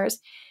seminars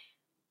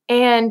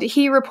and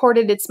he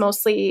reported it's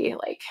mostly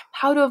like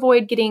how to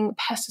avoid getting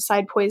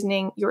pesticide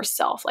poisoning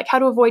yourself, like how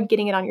to avoid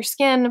getting it on your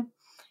skin.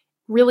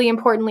 Really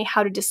importantly,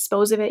 how to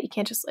dispose of it. You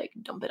can't just like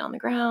dump it on the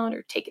ground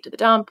or take it to the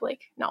dump.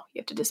 Like, no, you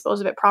have to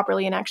dispose of it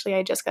properly. And actually,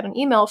 I just got an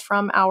email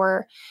from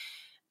our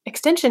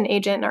extension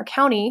agent in our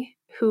county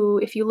who,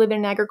 if you live in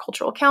an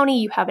agricultural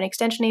county, you have an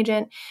extension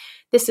agent.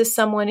 This is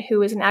someone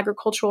who is an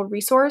agricultural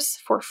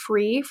resource for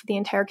free for the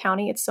entire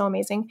county. It's so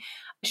amazing.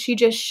 She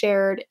just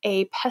shared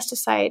a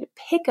pesticide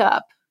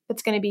pickup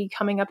that's going to be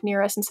coming up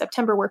near us in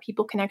September where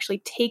people can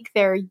actually take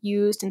their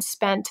used and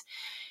spent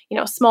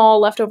small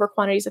leftover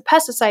quantities of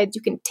pesticides.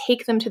 You can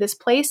take them to this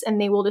place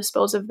and they will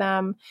dispose of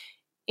them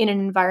in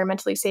an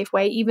environmentally safe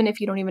way, even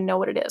if you don't even know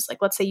what it is. Like,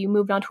 let's say you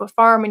moved onto a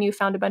farm and you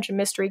found a bunch of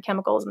mystery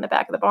chemicals in the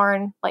back of the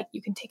barn, like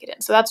you can take it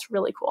in. So that's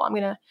really cool. I'm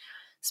going to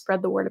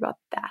spread the word about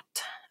that.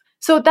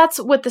 So that's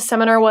what the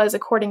seminar was,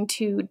 according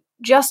to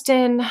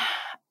Justin.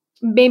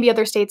 Maybe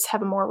other states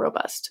have a more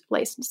robust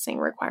licensing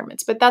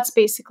requirements, but that's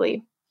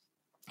basically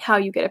how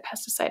you get a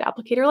pesticide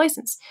applicator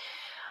license.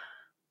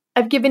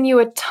 I've given you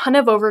a ton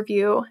of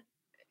overview.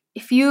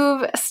 If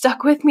you've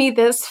stuck with me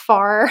this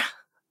far,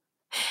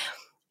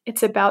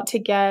 it's about to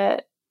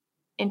get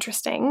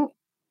interesting.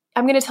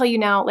 I'm going to tell you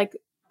now, like,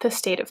 the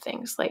state of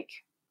things. Like,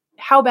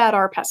 how bad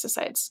are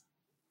pesticides,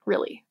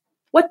 really?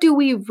 What do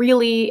we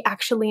really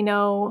actually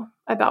know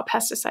about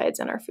pesticides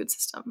in our food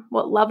system?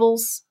 What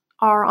levels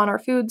are on our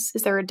foods?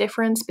 Is there a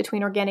difference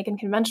between organic and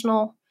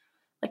conventional?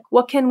 Like,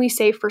 what can we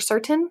say for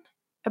certain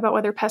about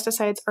whether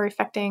pesticides are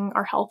affecting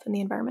our health and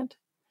the environment?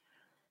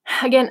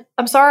 Again,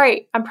 I'm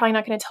sorry, I'm probably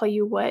not going to tell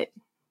you what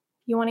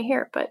you want to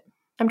hear, but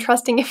I'm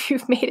trusting if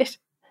you've made it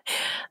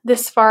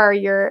this far,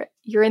 you're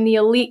in the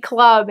elite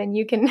club and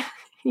you can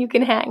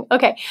hang.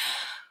 Okay.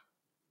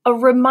 A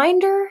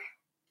reminder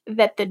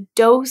that the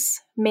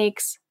dose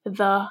makes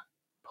the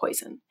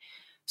poison.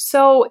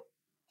 So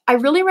I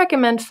really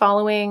recommend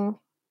following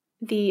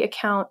the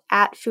account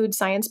at Food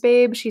Science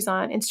Babe. She's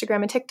on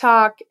Instagram and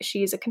TikTok.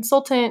 She's a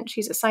consultant.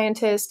 She's a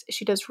scientist.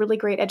 She does really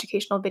great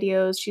educational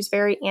videos. She's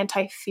very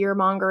anti-fear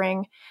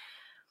mongering.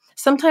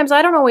 Sometimes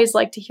I don't always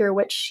like to hear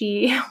what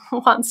she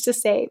wants to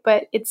say,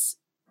 but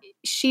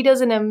she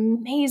does an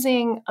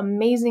amazing,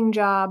 amazing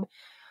job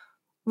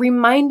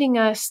reminding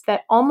us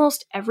that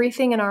almost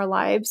everything in our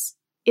lives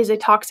is a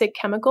toxic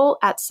chemical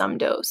at some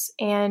dose.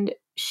 And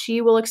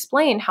she will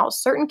explain how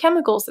certain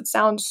chemicals that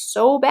sound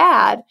so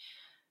bad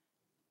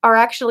are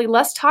actually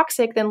less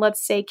toxic than,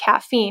 let's say,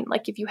 caffeine.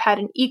 Like if you had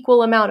an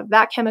equal amount of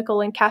that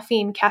chemical in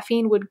caffeine,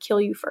 caffeine would kill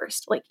you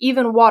first. Like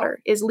even water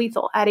is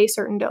lethal at a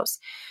certain dose.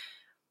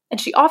 And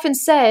she often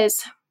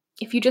says,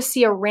 if you just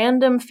see a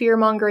random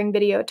fear-mongering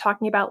video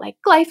talking about like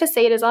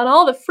glyphosate is on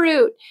all the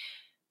fruit,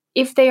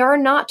 if they are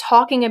not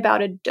talking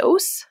about a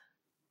dose,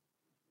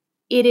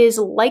 it is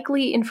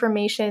likely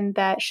information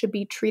that should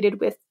be treated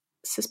with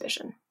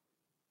suspicion.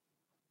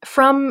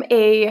 From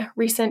a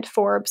recent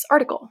Forbes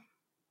article,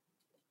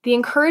 the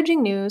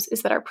encouraging news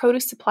is that our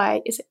produce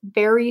supply is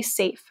very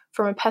safe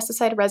from a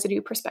pesticide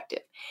residue perspective.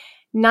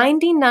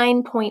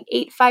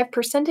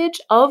 99.85%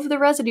 of the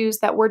residues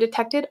that were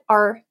detected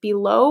are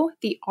below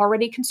the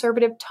already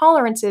conservative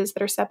tolerances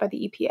that are set by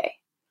the EPA.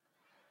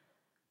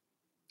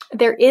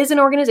 There is an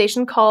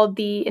organization called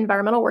the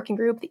Environmental Working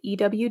Group, the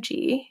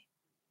EWG,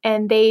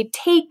 and they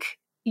take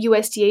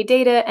USDA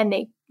data and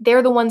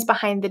they're the ones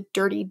behind the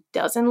Dirty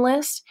Dozen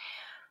list.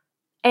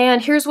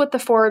 And here's what the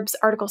Forbes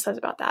article says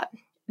about that.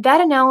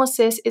 That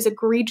analysis is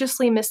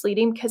egregiously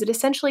misleading because it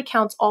essentially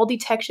counts all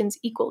detections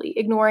equally,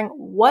 ignoring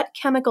what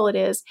chemical it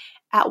is,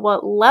 at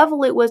what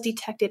level it was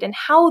detected, and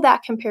how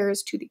that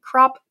compares to the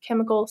crop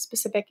chemical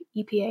specific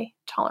EPA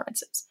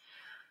tolerances.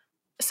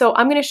 So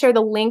I'm going to share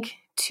the link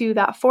to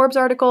that Forbes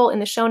article in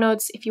the show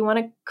notes. If you want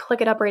to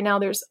click it up right now,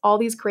 there's all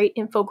these great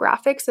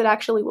infographics that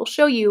actually will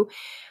show you,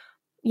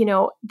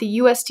 the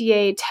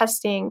USDA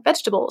testing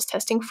vegetables,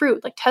 testing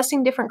fruit, like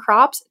testing different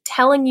crops,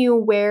 telling you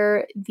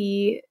where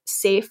the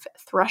safe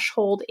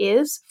threshold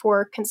is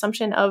for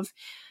consumption of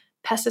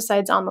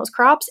pesticides on those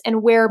crops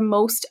and where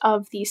most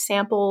of the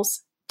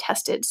samples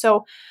tested.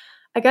 So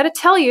I got to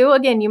tell you,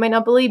 again, you might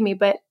not believe me,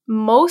 but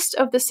most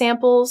of the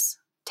samples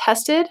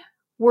tested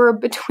were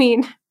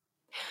between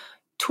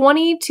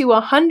 20 to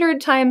 100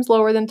 times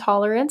lower than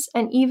tolerance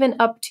and even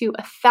up to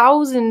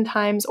 1,000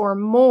 times or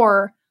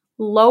more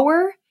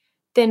lower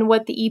than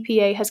what the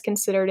EPA has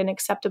considered an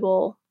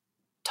acceptable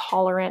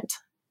tolerant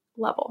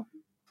level.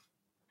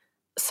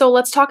 So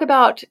let's talk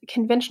about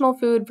conventional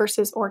food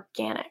versus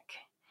organic.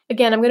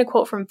 Again, I'm going to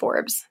quote from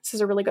Forbes. This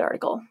is a really good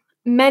article.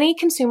 Many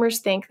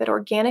consumers think that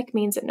organic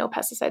means that no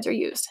pesticides are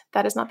used.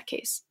 That is not the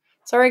case.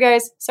 Sorry,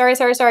 guys.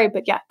 Sorry.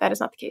 But yeah, that is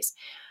not the case.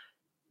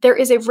 There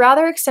is a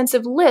rather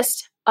extensive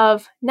list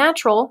of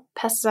natural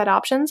pesticide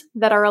options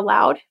that are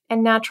allowed,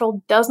 and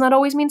natural does not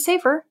always mean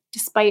safer,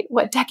 despite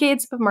what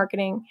decades of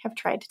marketing have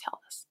tried to tell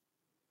us.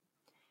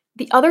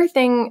 The other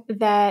thing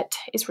that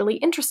is really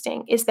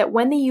interesting is that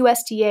when the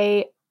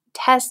USDA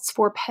tests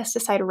for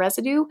pesticide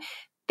residue,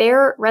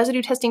 their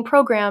residue testing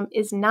program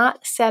is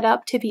not set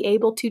up to be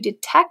able to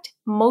detect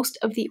most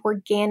of the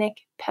organic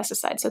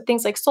pesticides. So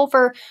things like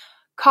sulfur,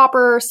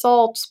 copper,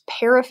 salts,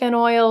 paraffin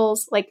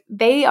oils, like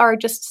they are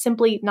just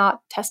simply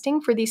not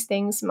testing for these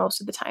things most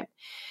of the time.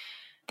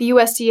 The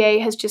USDA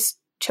has just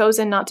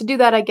chosen not to do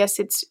that. I guess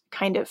it's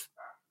kind of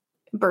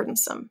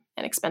burdensome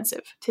and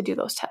expensive to do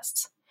those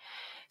tests.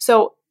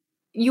 So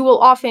you will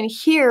often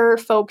hear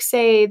folks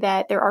say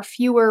that there are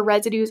fewer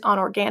residues on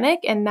organic,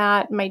 and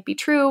that might be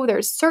true.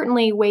 There's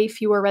certainly way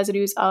fewer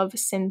residues of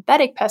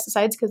synthetic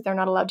pesticides because they're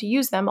not allowed to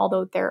use them,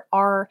 although there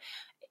are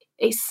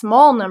a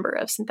small number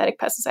of synthetic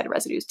pesticide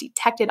residues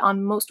detected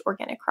on most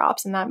organic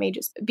crops, and that may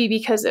just be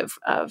because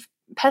of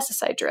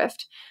pesticide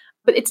drift.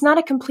 But it's not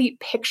a complete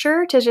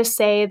picture to just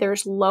say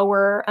there's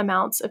lower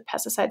amounts of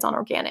pesticides on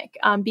organic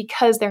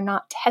because they're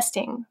not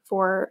testing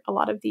for a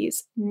lot of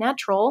these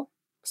natural,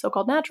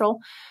 so-called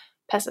natural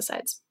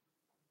pesticides.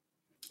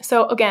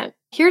 So again,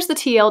 here's the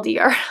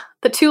TLDR,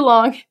 the too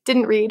long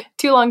didn't read,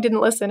 too long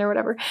didn't listen or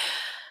whatever.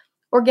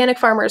 Organic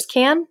farmers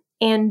can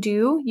and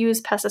do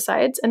use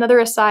pesticides. Another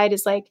aside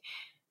is like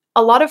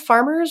a lot of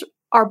farmers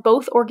are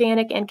both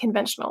organic and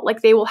conventional.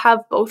 Like they will have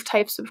both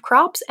types of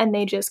crops and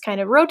they just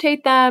kind of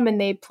rotate them and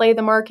they play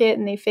the market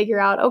and they figure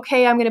out,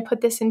 okay, I'm going to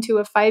put this into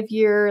a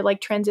 5-year like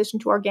transition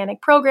to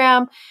organic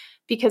program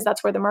because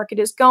that's where the market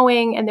is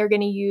going. And they're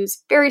going to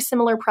use very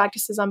similar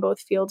practices on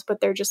both fields,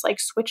 but they're just like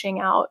switching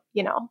out,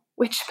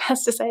 which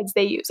pesticides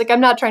they use. Like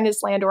I'm not trying to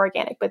slander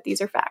organic, but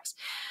these are facts.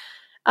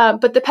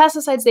 But the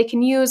pesticides they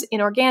can use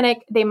in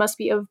organic, they must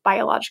be of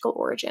biological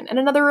origin. And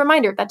another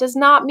reminder, that does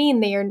not mean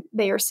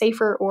they are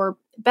safer or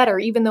better,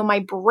 even though my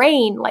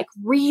brain like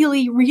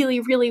really, really,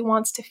 really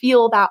wants to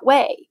feel that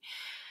way.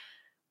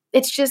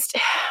 It's just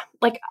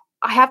like,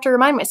 I have to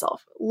remind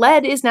myself,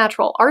 lead is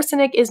natural,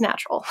 arsenic is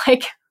natural.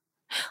 Like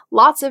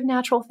lots of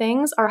natural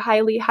things are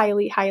highly,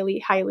 highly, highly,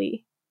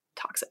 highly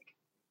toxic.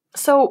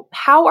 So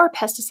how are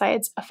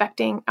pesticides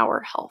affecting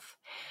our health?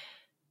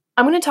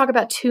 I'm going to talk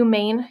about two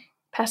main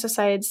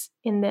pesticides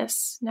in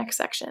this next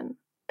section,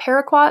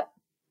 paraquat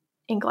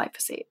and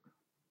glyphosate.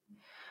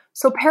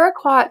 So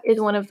paraquat is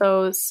one of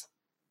those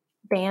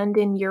banned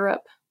in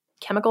Europe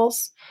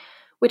chemicals,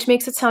 which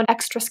makes it sound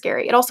extra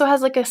scary. It also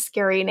has like a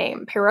scary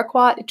name,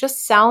 paraquat. It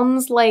just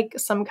sounds like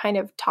some kind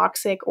of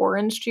toxic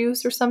orange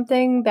juice or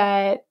something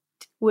that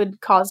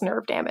would cause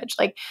nerve damage.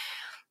 Like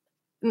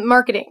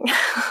marketing,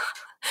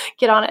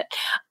 get on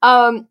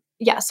it.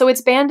 Yeah, so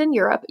it's banned in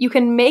Europe. You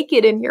can make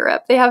it in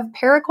Europe. They have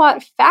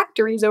paraquat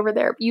factories over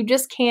there, but you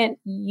just can't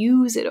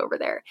use it over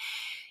there.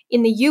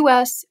 In the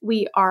US,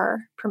 we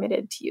are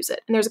permitted to use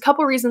it. And there's a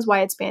couple reasons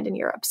why it's banned in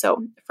Europe.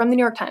 So from the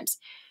New York Times,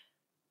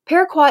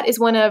 paraquat is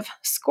one of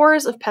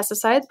scores of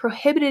pesticides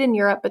prohibited in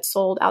Europe but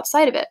sold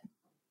outside of it.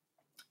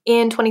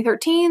 In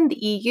 2013, the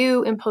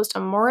EU imposed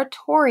a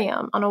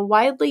moratorium on a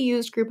widely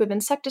used group of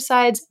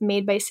insecticides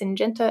made by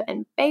Syngenta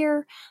and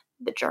Bayer,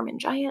 the German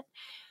giant,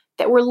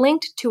 that were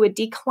linked to a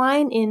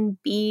decline in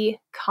bee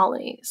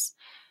colonies.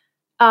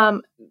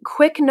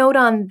 Quick note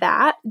on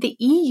that, the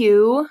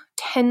EU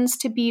tends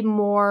to be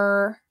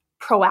more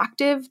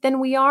proactive than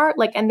we are,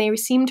 and they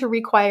seem to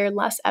require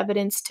less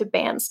evidence to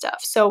ban stuff.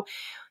 So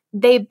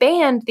they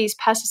banned these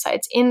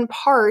pesticides in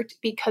part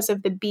because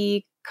of the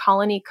bee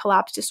colony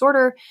collapse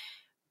disorder.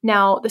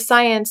 Now, the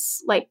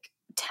science,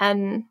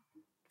 10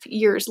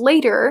 years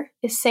later,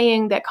 is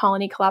saying that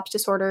colony collapse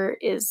disorder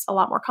is a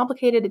lot more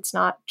complicated. It's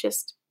not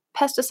just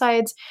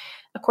pesticides.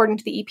 According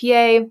to the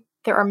EPA,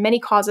 there are many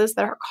causes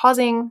that are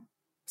causing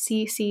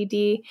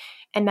CCD,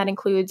 and that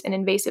includes an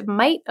invasive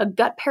mite, a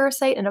gut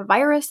parasite, and a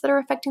virus that are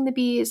affecting the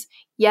bees.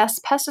 Yes,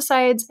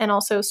 pesticides, and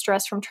also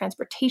stress from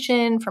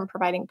transportation, from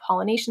providing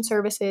pollination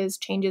services,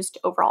 changes to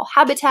overall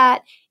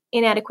habitat,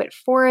 inadequate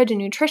forage and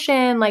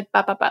nutrition,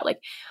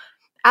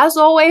 as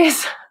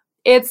always,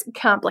 it's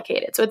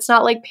complicated. So it's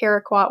not like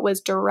paraquat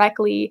was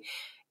directly,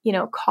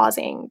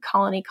 causing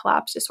colony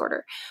collapse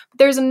disorder. But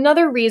there's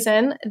another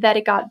reason that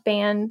it got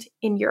banned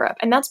in Europe,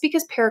 and that's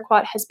because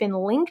paraquat has been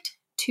linked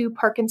to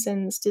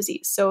Parkinson's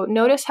disease. So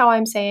notice how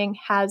I'm saying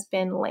has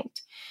been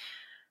linked.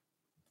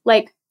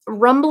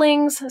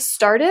 Rumblings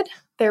started,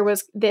 there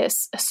was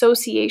this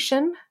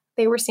association.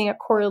 They were seeing a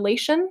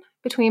correlation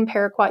between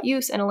paraquat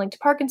use and a link to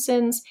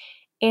Parkinson's.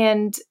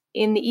 And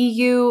in the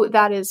EU,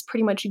 that is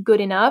pretty much good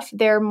enough.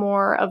 They're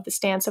more of the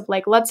stance of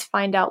let's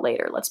find out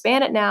later. Let's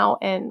ban it now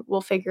and we'll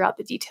figure out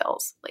the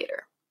details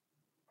later.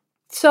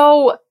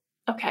 So,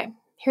 okay,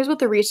 here's what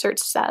the research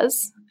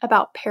says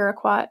about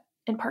paraquat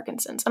and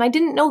Parkinson's. And I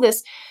didn't know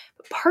this,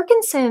 but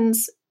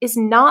Parkinson's is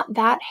not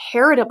that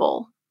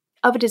heritable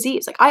of a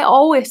disease. I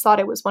always thought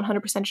it was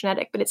 100%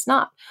 genetic, but it's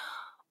not.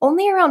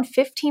 Only around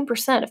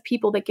 15% of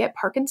people that get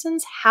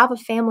Parkinson's have a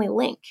family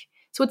link.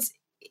 So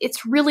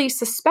it's really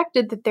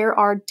suspected that there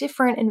are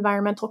different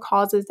environmental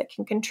causes that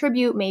can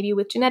contribute, maybe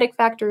with genetic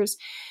factors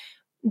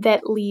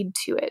that lead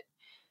to it.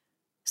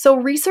 So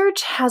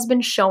research has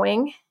been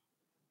showing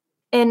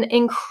an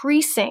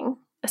increasing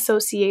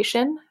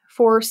association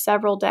for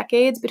several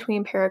decades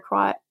between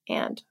paraquat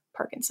and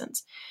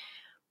Parkinson's.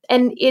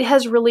 And it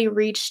has really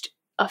reached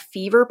a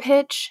fever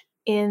pitch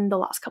in the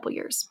last couple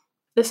years.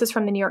 This is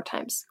from the New York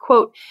Times.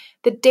 Quote,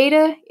 "The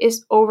data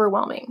is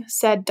overwhelming,"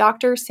 said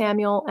Dr.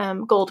 Samuel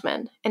M.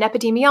 Goldman, an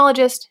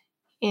epidemiologist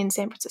in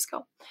San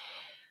Francisco.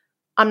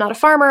 "I'm not a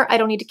farmer. I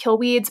don't need to kill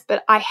weeds,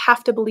 but I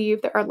have to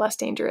believe there are less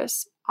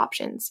dangerous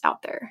options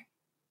out there."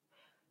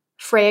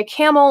 Freya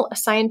Camel, a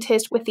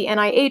scientist with the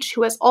NIH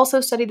who has also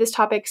studied this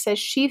topic, says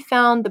she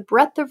found the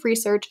breadth of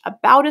research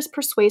about as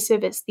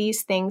persuasive as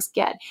these things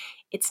get.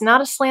 "It's not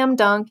a slam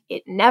dunk.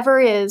 It never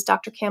is,"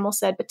 Dr. Camel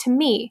said, "but to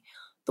me,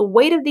 the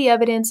weight of the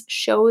evidence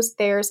shows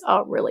there's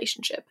a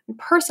relationship." And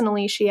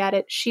personally, she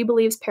added, she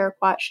believes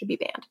paraquat should be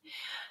banned.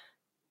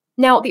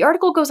 Now, the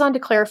article goes on to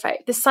clarify,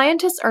 the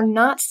scientists are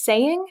not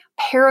saying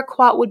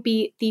paraquat would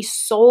be the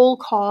sole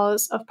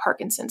cause of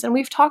Parkinson's. And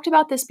we've talked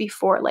about this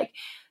before, like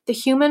the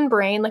human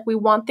brain, like we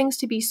want things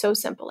to be so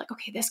simple, like,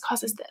 okay, this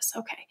causes this,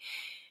 okay.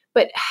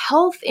 But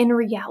health in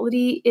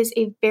reality is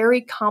a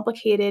very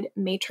complicated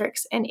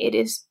matrix, and it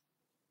is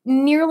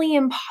nearly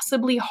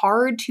impossibly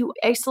hard to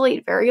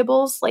isolate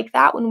variables like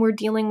that when we're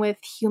dealing with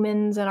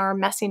humans and our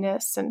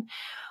messiness and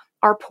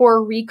our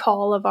poor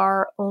recall of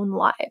our own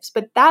lives.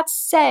 But that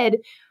said,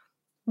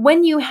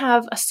 when you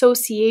have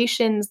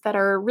associations that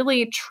are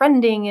really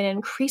trending and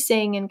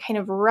increasing and kind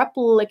of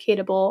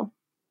replicatable,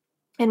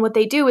 and what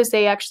they do is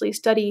they actually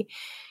study,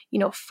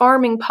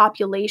 farming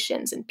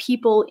populations and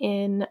people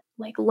in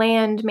like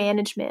land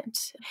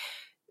management,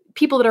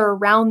 people that are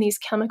around these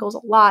chemicals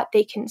a lot,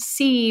 they can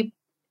see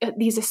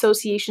these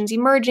associations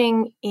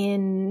emerging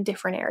in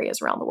different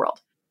areas around the world.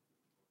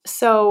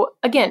 So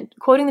again,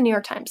 quoting the New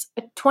York Times,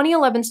 a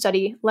 2011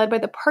 study led by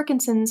the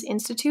Parkinson's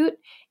Institute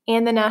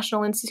and the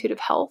National Institute of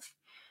Health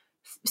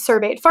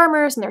surveyed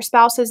farmers and their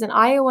spouses in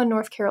Iowa and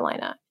North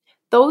Carolina.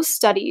 Those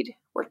studied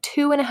were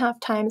 2.5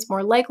 times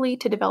more likely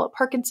to develop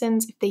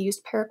Parkinson's if they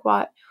used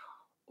paraquat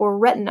or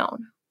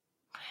retinone.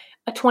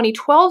 A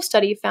 2012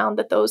 study found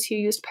that those who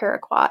used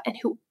paraquat and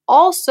who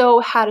also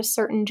had a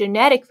certain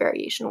genetic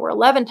variation were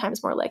 11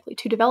 times more likely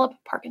to develop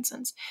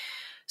Parkinson's.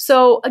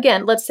 So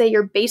again, let's say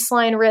your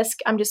baseline risk,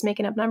 I'm just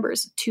making up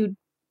numbers, to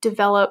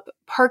develop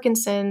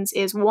Parkinson's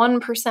is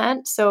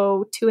 1%,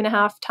 so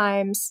 2.5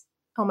 times,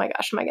 oh my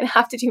gosh, am I going to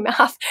have to do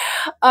math?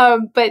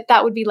 But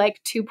that would be like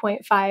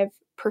 2.5%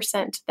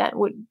 that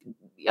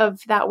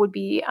would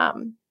be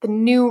the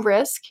new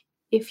risk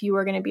if you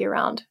are going to be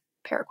around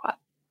paraquat.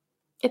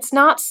 It's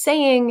not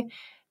saying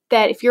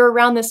that if you're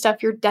around this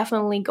stuff, you're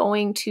definitely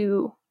going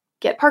to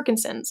get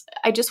Parkinson's.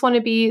 I just want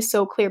to be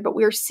so clear, but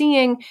we're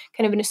seeing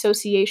kind of an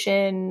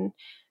association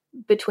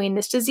between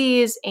this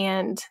disease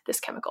and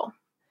this chemical.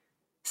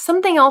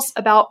 Something else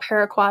about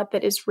paraquat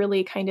that is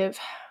really kind of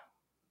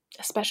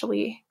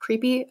especially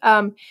creepy,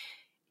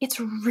 it's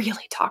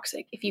really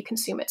toxic if you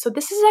consume it. So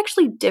this is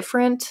actually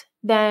different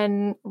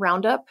than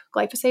Roundup,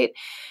 glyphosate.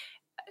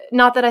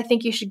 Not that I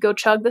think you should go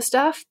chug the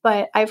stuff,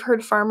 but I've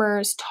heard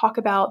farmers talk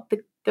about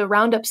the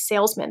Roundup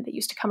salesmen that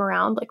used to come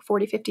around like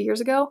 40, 50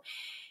 years ago.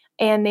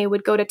 And they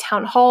would go to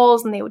town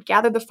halls and they would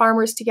gather the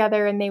farmers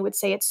together and they would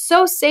say, "It's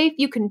so safe,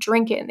 you can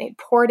drink it." And they'd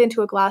pour it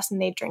into a glass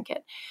and they'd drink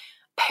it.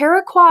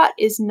 Paraquat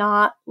is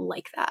not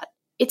like that.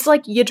 It's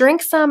like you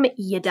drink some,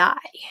 you die.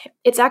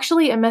 It's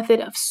actually a method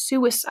of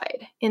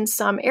suicide in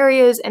some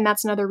areas, and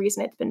that's another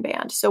reason it's been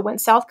banned. So when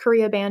South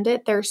Korea banned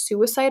it, their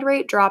suicide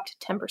rate dropped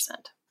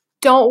 10%.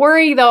 Don't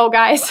worry though,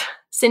 guys.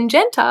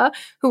 Syngenta,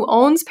 who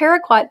owns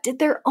paraquat, did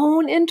their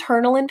own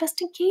internal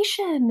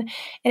investigation.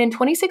 And in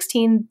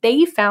 2016,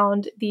 they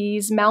found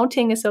these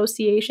mounting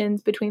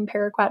associations between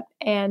paraquat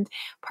and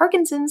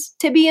Parkinson's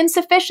to be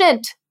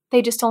insufficient.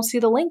 They just don't see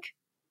the link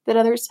that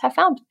others have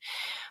found.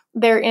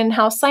 Their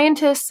in-house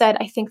scientists said,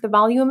 "I think the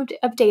volume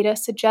of data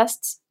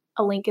suggests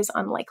a link is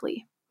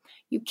unlikely.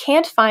 You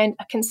can't find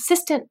a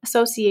consistent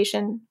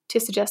association to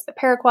suggest that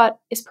paraquat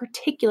is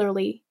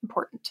particularly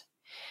important."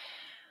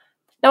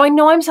 Now, I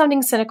know I'm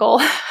sounding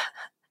cynical,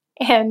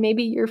 and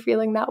maybe you're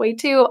feeling that way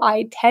too.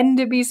 I tend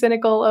to be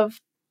cynical of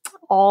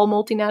all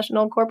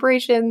multinational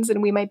corporations,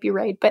 and we might be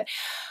right. But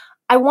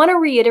I want to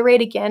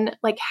reiterate again,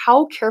 like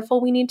how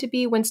careful we need to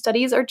be when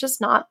studies are just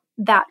not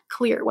that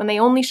clear, when they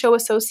only show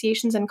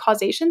associations and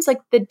causations. Like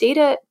the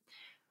data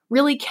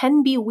really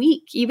can be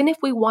weak, even if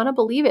we want to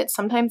believe it.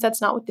 Sometimes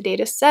that's not what the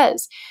data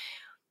says.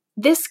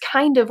 This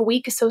kind of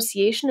weak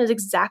association is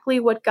exactly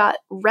what got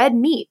red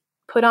meat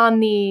put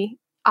on the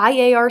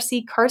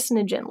IARC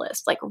carcinogen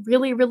list, like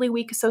really, really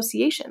weak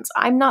associations.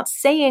 I'm not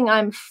saying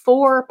I'm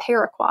for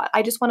paraquat.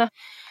 I just want to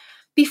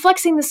be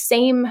flexing the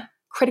same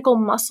critical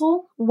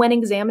muscle when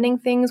examining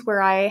things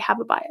where I have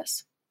a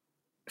bias.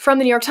 From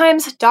the New York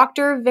Times,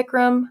 Dr.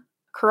 Vikram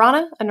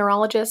Khurana, a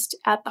neurologist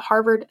at the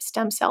Harvard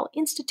Stem Cell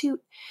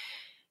Institute,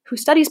 who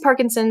studies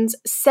Parkinson's,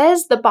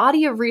 says the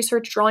body of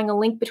research drawing a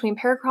link between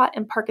paraquat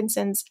and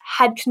Parkinson's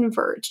had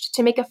converged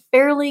to make a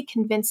fairly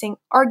convincing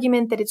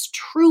argument that it's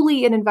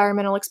truly an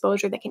environmental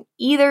exposure that can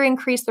either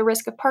increase the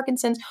risk of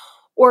Parkinson's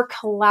or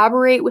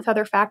collaborate with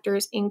other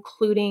factors,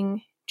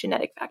 including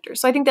genetic factors.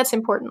 So I think that's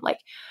important. Like,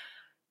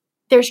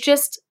 there's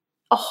just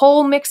a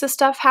whole mix of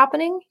stuff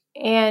happening.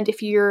 And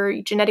if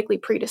you're genetically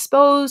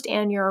predisposed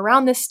and you're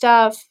around this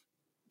stuff,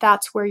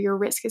 that's where your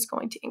risk is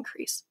going to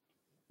increase.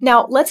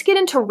 Now, let's get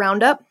into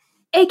Roundup,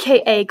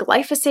 aka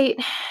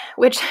glyphosate,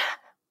 which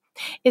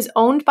is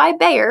owned by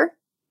Bayer,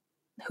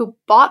 who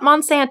bought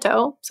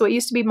Monsanto. So it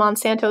used to be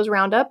Monsanto's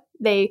Roundup.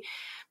 They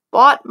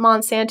bought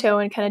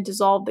Monsanto and kind of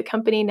dissolved the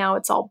company. Now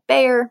it's all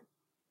Bayer.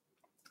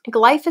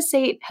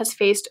 Glyphosate has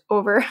faced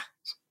over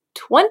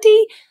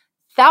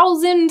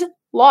 20,000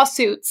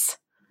 lawsuits.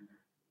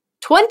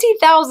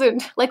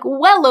 20,000, like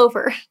well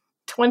over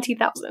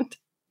 20,000.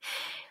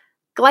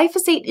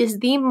 Glyphosate is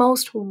the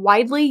most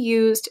widely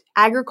used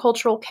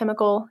agricultural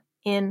chemical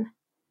in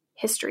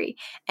history.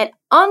 And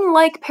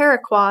unlike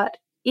paraquat,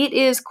 it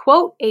is,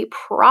 quote, a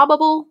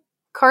probable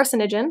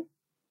carcinogen,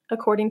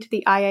 according to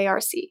the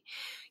IARC.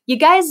 You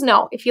guys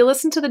know, if you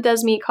listen to the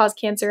Does Meat Cause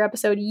Cancer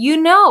episode,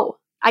 you know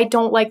I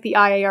don't like the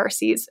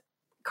IARC's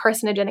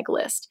carcinogenic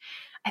list.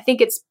 I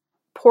think it's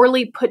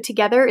poorly put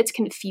together. It's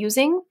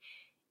confusing.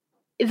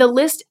 The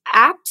list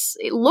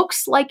it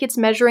looks like it's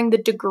measuring the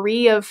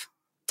degree of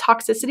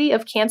toxicity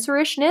of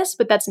cancerousness,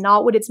 but that's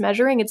not what it's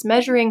measuring. It's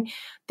measuring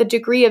the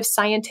degree of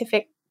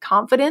scientific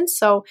confidence.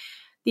 So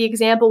the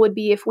example would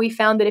be if we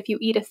found that if you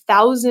eat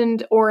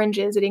 1,000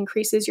 oranges, it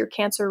increases your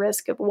cancer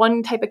risk of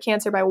one type of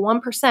cancer by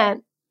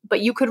 1%,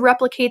 but you could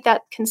replicate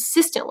that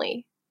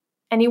consistently.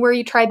 Anywhere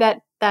you tried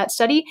that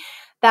study,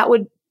 that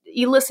would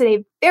elicit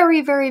a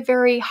very, very,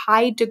 very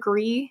high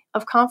degree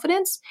of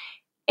confidence,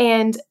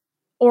 and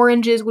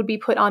oranges would be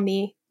put on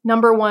the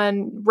number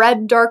one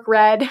red, dark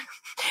red,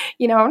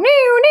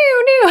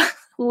 new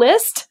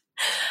list.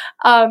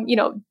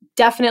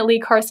 Definitely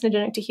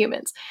carcinogenic to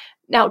humans.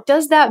 Now,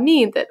 does that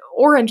mean that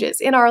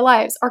oranges in our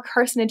lives are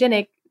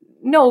carcinogenic?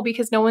 No,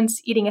 because no one's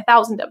eating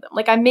 1,000 of them.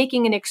 Like, I'm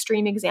making an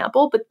extreme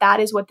example, but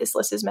that is what this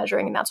list is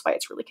measuring, and that's why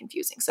it's really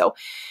confusing. So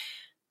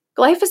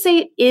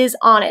glyphosate is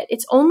on it.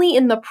 It's only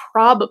in the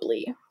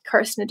probably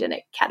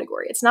carcinogenic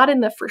category. It's not in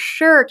the for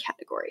sure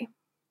category.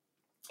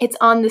 It's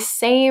on the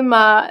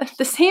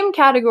same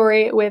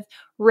category with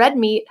red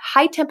meat,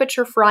 high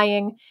temperature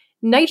frying,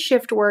 night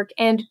shift work,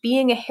 and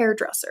being a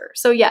hairdresser.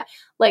 So yeah,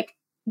 like,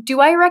 do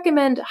I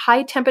recommend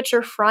high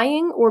temperature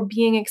frying or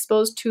being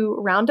exposed to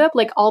Roundup?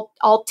 Like,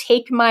 I'll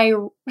take my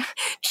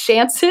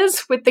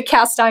chances with the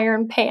cast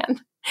iron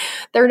pan.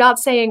 They're not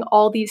saying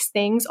all these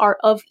things are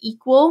of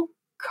equal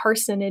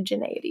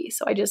carcinogenicity.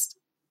 So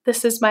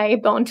this is my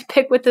bone to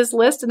pick with this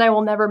list, and I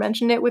will never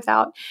mention it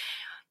without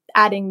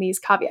adding these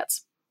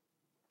caveats.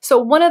 So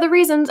one of the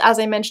reasons, as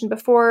I mentioned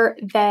before,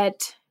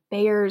 that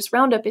Bayer's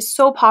Roundup is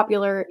so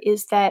popular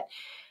is that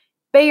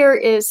Bayer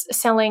is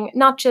selling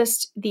not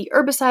just the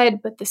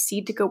herbicide, but the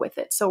seed to go with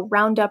it. So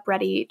Roundup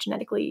Ready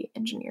genetically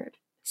engineered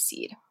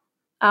seed.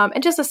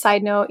 And just a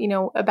side note,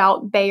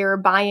 about Bayer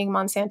buying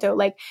Monsanto,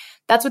 like,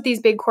 that's what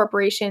these big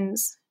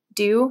corporations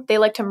do. They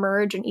like to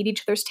merge and eat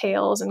each other's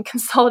tails and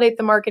consolidate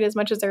the market as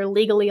much as they're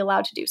legally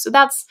allowed to do. So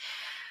that's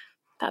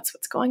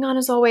what's going on,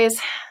 as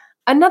always.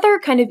 Another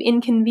kind of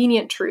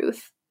inconvenient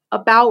truth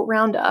about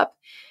Roundup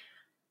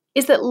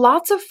is that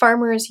lots of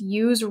farmers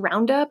use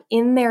Roundup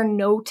in their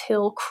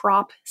no-till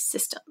crop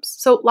systems.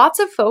 So lots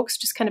of folks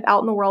just kind of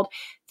out in the world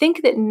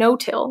think that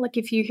no-till, like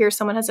if you hear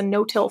someone has a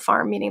no-till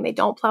farm, meaning they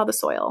don't plow the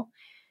soil,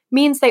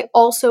 means they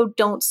also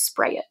don't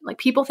spray it. Like,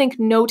 people think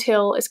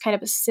no-till is kind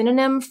of a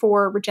synonym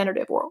for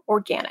regenerative or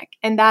organic,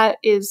 and that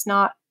is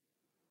not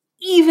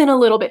even a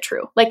little bit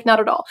true. Like, not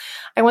at all.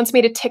 I once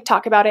made a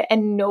TikTok about it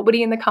and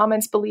nobody in the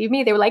comments believed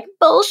me. They were like,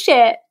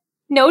 bullshit.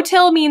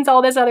 No-till means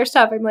all this other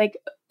stuff. I'm like,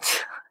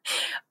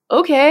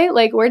 okay,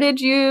 like, where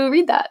did you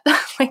read that?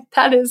 Like,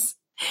 that is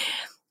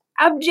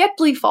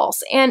abjectly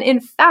false. And in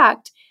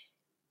fact,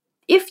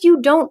 if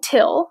you don't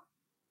till,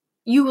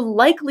 you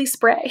likely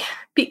spray,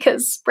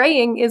 because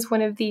spraying is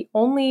one of the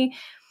only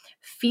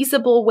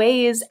feasible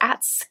ways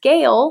at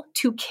scale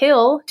to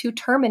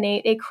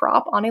terminate a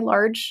crop on a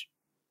large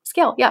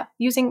scale. Yeah,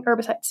 using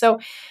herbicides. So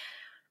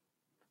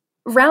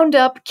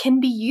Roundup can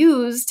be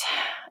used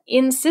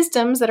in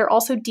systems that are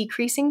also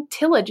decreasing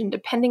tillage, and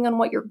depending on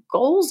what your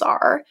goals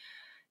are,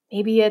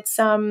 maybe it's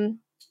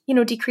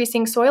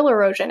decreasing soil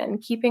erosion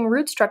and keeping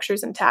root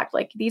structures intact.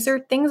 Like, these are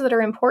things that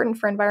are important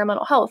for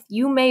environmental health.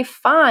 You may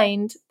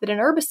find that an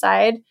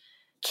herbicide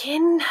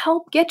can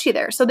help get you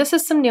there. So this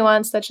is some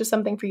nuance. That's just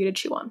something for you to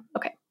chew on.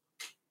 Okay.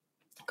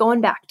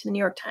 Going back to the New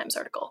York Times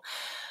article.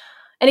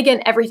 And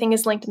again, everything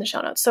is linked in the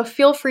show notes, so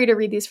feel free to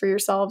read these for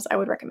yourselves. I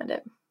would recommend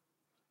it.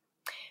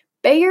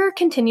 Bayer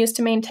continues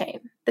to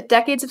maintain that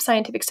decades of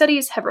scientific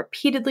studies have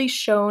repeatedly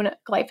shown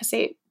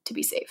glyphosate to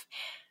be safe.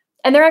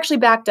 And they're actually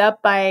backed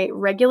up by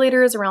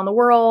regulators around the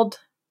world,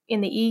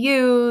 in the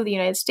EU, the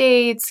United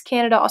States,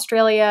 Canada,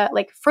 Australia,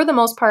 like, for the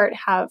most part,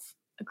 have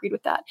agreed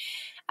with that.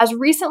 As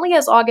recently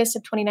as August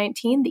of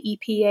 2019, the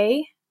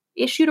EPA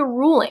issued a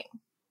ruling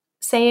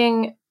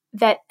saying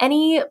that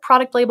any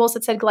product labels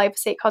that said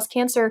glyphosate caused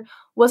cancer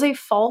was a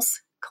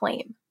false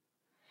claim.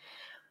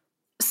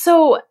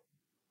 So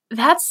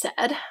that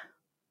said,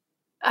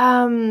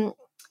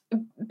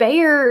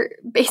 Bayer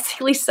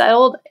basically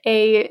settled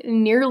a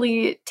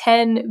nearly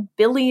 $10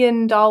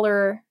 billion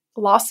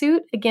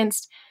lawsuit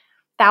against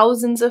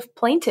thousands of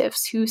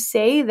plaintiffs who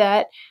say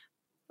that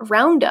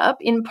Roundup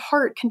in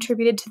part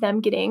contributed to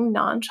them getting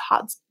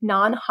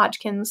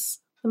non-Hodgkin's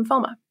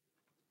lymphoma.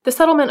 The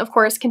settlement, of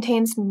course,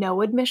 contains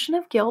no admission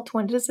of guilt.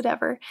 When does it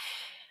ever?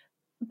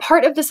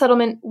 Part of the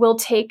settlement will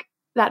take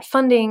that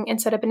funding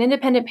and set up an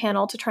independent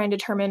panel to try and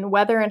determine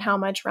whether and how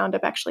much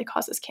Roundup actually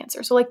causes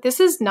cancer. So, this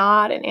is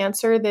not an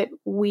answer that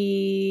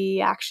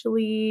we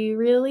actually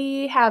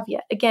really have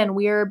yet. Again,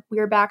 we're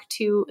back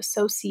to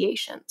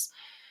associations.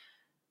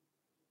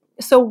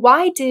 So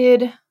why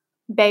did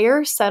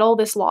Bayer settle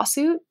this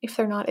lawsuit if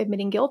they're not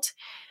admitting guilt?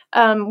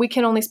 We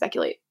can only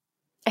speculate.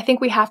 I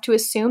think we have to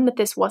assume that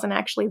this wasn't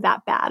actually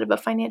that bad of a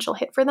financial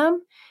hit for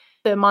them.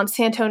 The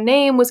Monsanto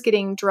name was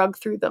getting dragged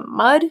through the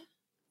mud,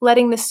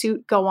 letting the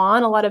suit go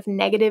on. A lot of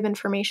negative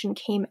information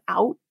came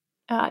out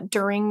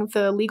during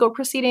the legal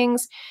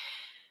proceedings.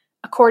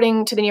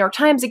 According to the New York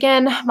Times,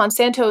 again,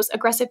 Monsanto's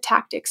aggressive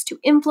tactics to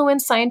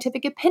influence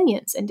scientific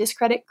opinions and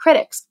discredit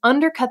critics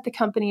undercut the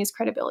company's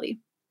credibility.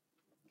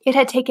 It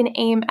had taken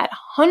aim at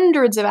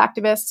hundreds of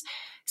activists,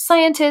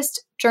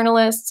 scientists,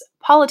 journalists,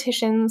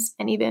 politicians,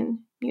 and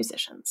even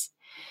musicians.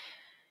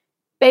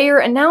 Bayer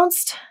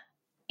announced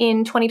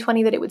in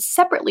 2020 that it would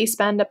separately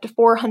spend up to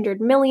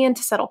 $400 million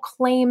to settle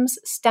claims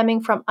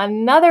stemming from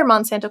another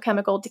Monsanto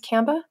chemical,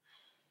 dicamba.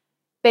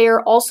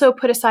 Bayer also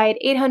put aside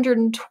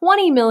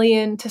 $820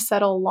 million to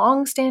settle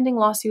long-standing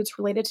lawsuits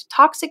related to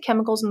toxic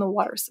chemicals in the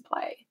water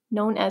supply,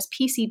 known as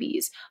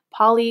PCBs,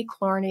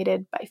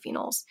 polychlorinated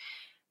biphenyls,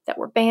 that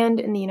were banned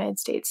in the United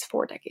States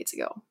 4 decades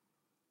ago.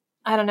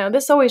 I don't know,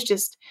 this always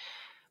just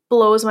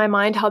blows my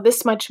mind how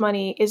this much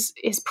money is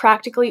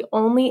practically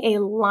only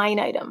a line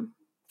item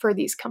for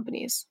these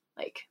companies.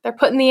 They're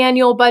putting the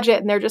annual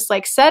budget and they're just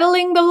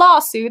settling the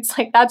lawsuits.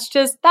 That's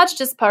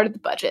just part of the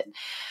budget.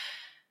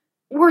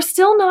 We're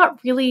still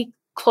not really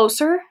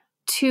closer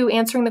to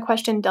answering the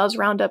question, does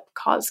Roundup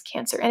cause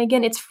cancer? And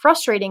again, it's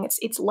frustrating.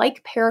 It's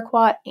like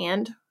paraquat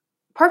and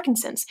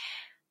Parkinson's.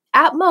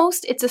 At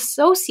most, it's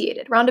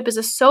associated. Roundup is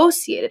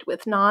associated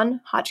with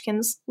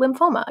non-Hodgkin's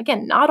lymphoma.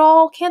 Again, not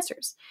all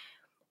cancers,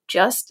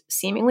 just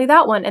seemingly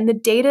that one. And the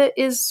data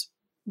is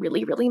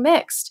really, really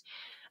mixed.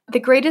 The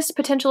greatest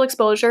potential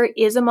exposure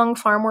is among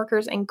farm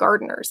workers and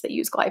gardeners that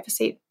use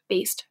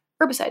glyphosate-based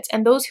herbicides,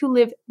 and those who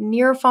live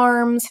near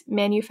farms,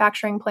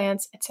 manufacturing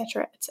plants,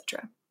 etc.,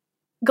 etc.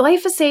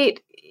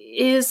 Glyphosate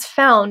is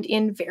found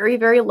in very,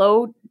 very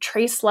low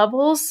trace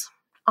levels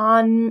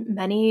on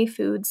many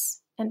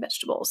foods and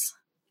vegetables,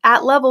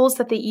 at levels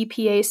that the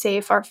EPA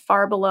say are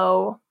far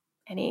below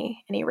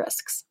any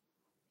risks.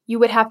 You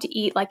would have to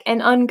eat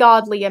an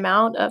ungodly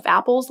amount of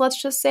apples,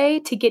 let's just say,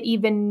 to get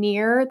even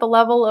near the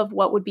level of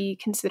what would be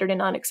considered an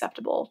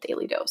unacceptable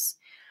daily dose.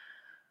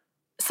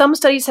 Some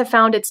studies have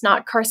found it's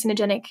not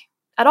carcinogenic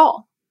at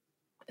all.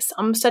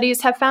 Some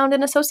studies have found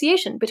an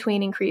association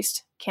between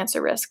increased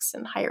cancer risks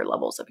and higher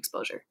levels of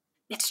exposure.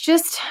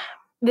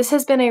 This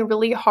has been a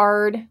really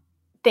hard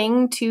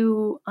thing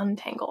to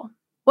untangle.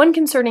 One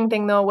concerning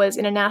thing, though, was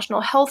in a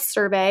national health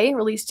survey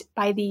released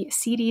by the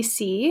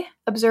CDC,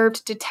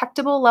 observed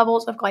detectable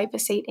levels of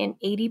glyphosate in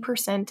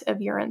 80%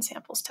 of urine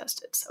samples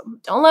tested. So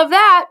don't love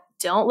that.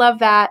 Don't love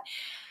that.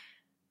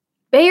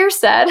 Bayer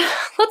said,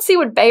 let's see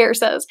what Bayer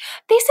says.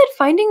 They said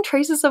finding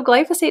traces of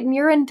glyphosate in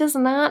urine does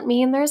not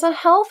mean there's a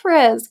health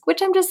risk,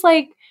 which I'm just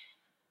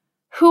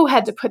who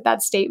had to put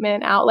that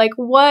statement out?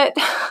 What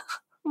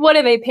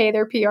do they pay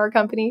their PR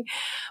company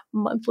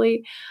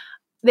monthly?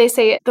 They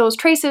say those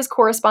traces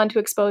correspond to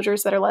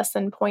exposures that are less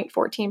than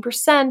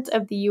 0.14%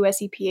 of the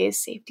US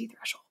EPA's safety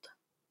threshold.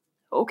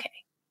 Okay.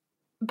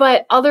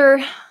 But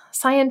other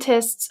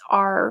scientists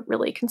are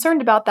really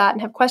concerned about that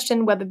and have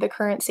questioned whether the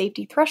current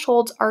safety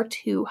thresholds are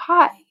too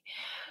high.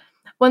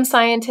 One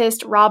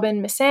scientist,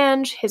 Robin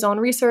Missange, his own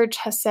research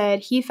has said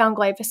he found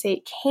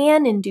glyphosate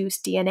can induce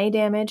DNA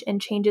damage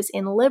and changes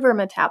in liver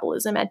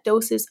metabolism at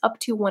doses up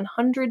to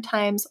 100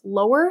 times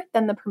lower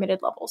than the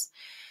permitted levels.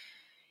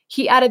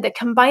 He added that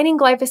combining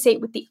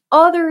glyphosate with the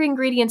other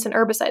ingredients in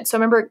herbicides, so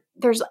remember,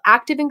 there's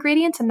active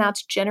ingredients, and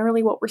that's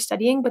generally what we're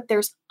studying, but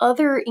there's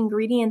other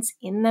ingredients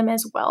in them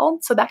as well.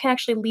 So that can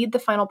actually lead the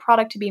final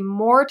product to be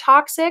more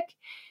toxic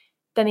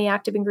than the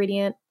active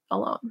ingredient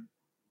alone.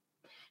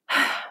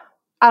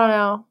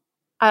 I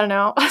don't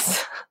know.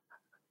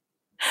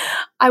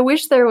 I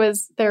wish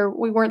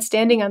we weren't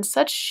standing on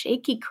such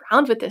shaky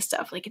ground with this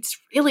stuff. It's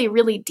really,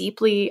 really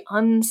deeply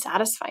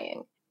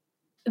unsatisfying.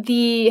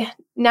 The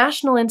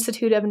National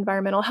Institute of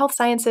Environmental Health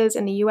Sciences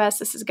in the US,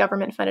 this is a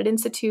government-funded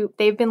institute,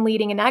 they've been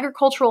leading an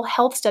agricultural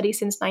health study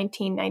since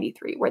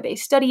 1993, where they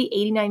study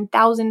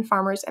 89,000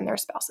 farmers and their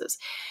spouses.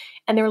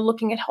 And they're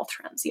looking at health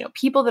trends.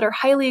 People that are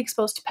highly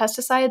exposed to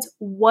pesticides,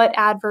 what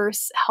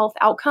adverse health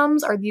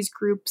outcomes are these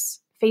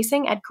groups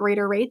facing at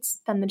greater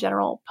rates than the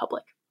general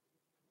public?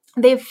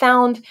 They've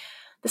found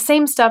the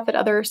same stuff that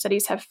other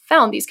studies have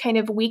found, these kind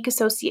of weak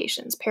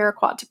associations,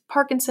 paraquat to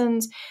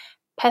Parkinson's,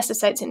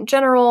 Pesticides in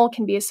general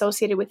can be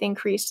associated with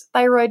increased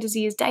thyroid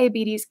disease,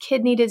 diabetes,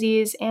 kidney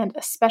disease, and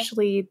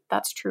especially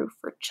that's true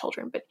for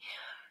children. But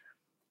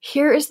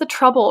here is the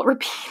trouble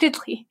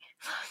repeatedly.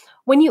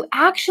 When you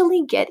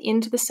actually get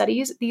into the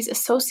studies, these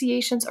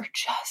associations are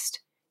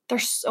they're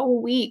so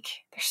weak.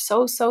 They're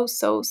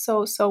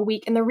so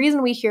weak. And the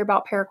reason we hear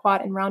about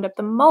paraquat and Roundup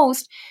the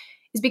most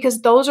is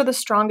because those are the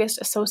strongest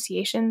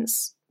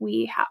associations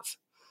we have.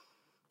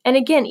 And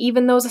again,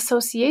 even those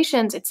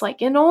associations, it's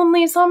like in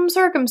only some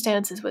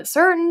circumstances with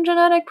certain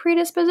genetic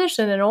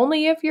predisposition and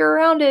only if you're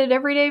around it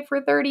every day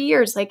for 30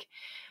 years. Like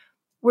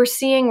we're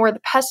seeing where the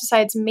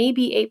pesticides may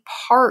be a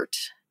part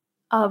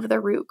of the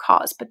root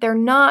cause, but they're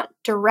not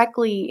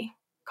directly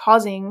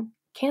causing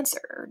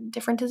cancer or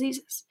different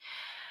diseases.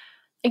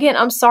 Again,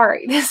 I'm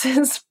sorry. This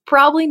is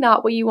probably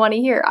not what you want to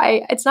hear.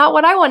 It's not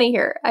what I want to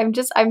hear.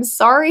 I'm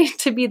sorry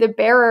to be the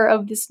bearer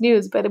of this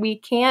news, but we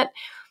can't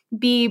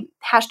be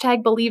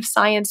 #believe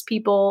science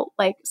people.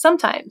 Like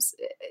sometimes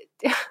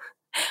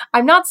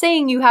I'm not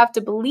saying you have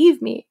to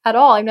believe me at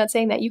all. I'm not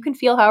saying that. You can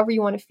feel however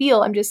you want to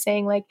feel. I'm just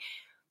saying like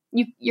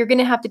you're going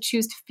to have to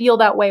choose to feel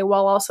that way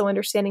while also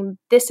understanding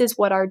this is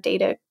what our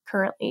data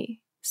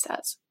currently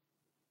says.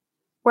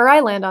 Where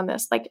I land on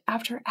this, like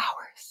after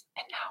hours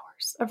and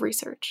hours of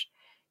research,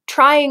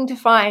 trying to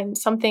find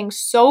something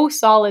so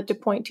solid to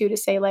point to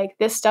say like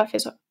this stuff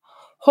is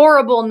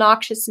horrible,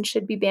 noxious, and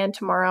should be banned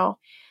tomorrow,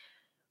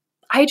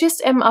 I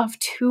just am of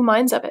two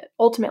minds of it,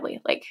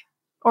 ultimately. Like,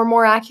 or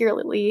more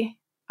accurately,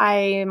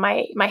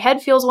 my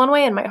head feels one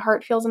way and my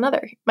heart feels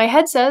another. My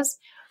head says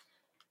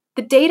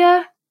the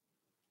data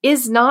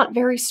is not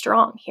very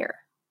strong here.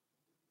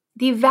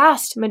 The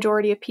vast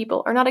majority of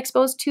people are not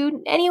exposed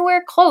to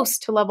anywhere close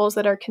to levels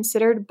that are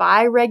considered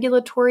by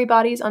regulatory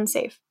bodies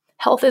unsafe.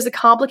 Health is a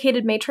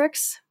complicated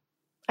matrix.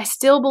 I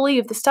still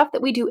believe the stuff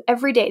that we do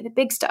every day, the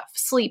big stuff,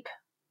 sleep,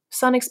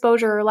 sun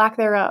exposure or lack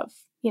thereof,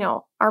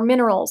 our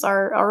minerals,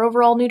 our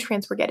overall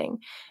nutrients we're getting,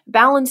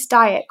 balanced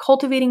diet,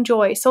 cultivating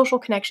joy, social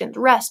connections,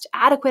 rest,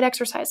 adequate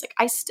exercise. Like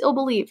I still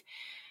believe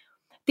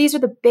these are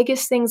the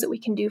biggest things that we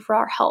can do for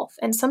our health.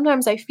 And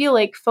sometimes I feel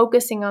like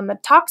focusing on the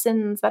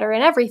toxins that are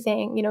in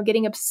everything,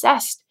 getting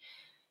obsessed,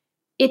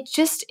 it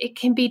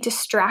can be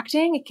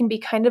distracting. It can be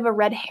kind of a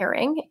red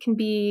herring. It can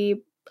be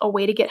a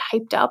way to get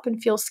hyped up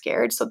and feel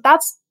scared. So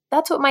that's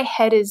what my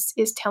head is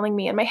telling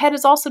me. And my head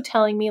is also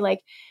telling me like,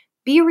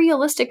 be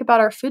realistic about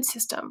our food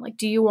system. Like,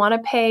 do you want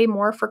to pay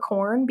more for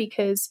corn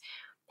because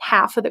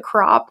half of the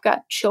crop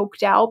got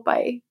choked out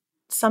by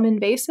some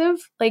invasive?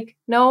 Like,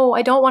 no,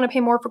 I don't want to pay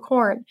more for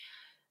corn.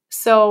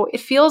 So it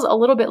feels a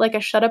little bit like a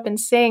shut up and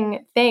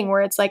sing thing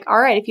where it's like, all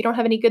right, if you don't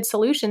have any good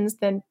solutions,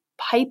 then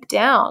pipe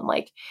down.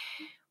 Like,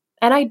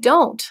 and I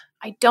don't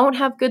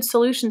have good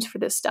solutions for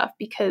this stuff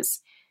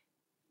because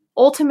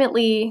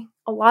ultimately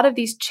a lot of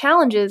these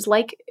challenges,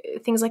 like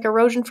things like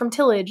erosion from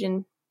tillage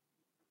and,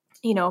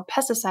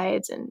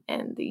 pesticides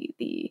and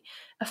the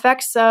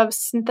effects of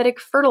synthetic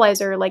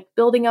fertilizer, like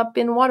building up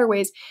in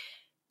waterways,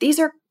 these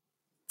are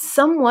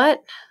somewhat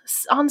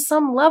on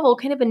some level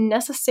kind of a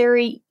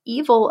necessary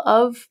evil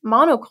of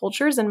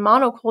monocultures, and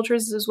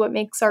monocultures is what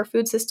makes our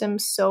food system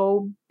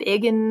so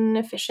big and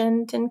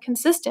efficient and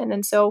consistent.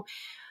 And so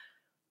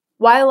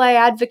while I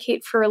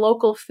advocate for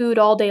local food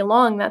all day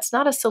long, that's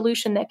not a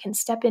solution that can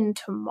step in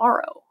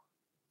tomorrow.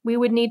 We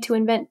would need to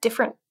invent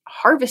different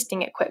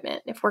harvesting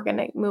equipment if we're going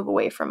to move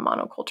away from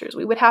monocultures.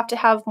 We would have to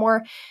have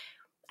more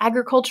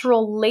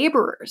agricultural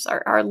laborers.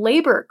 Our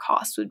labor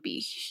costs would be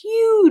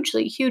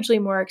hugely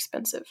more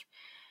expensive.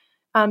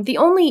 The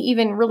only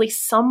even really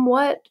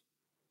somewhat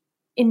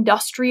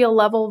industrial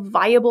level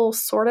viable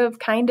sort of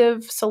kind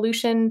of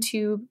solution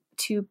to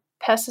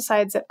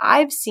pesticides that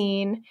I've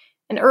seen,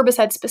 and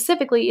herbicides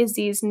specifically, is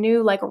these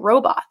new like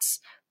robots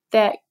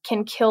that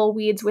can kill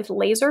weeds with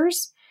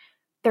lasers.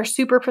 They're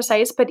super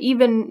precise, but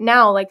even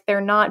now, like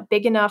they're not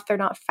big enough, they're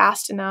not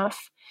fast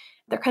enough.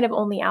 They're kind of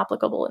only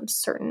applicable in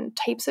certain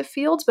types of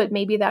fields, but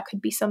maybe that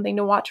could be something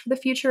to watch for the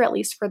future, at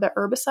least for the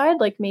herbicide.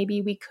 Like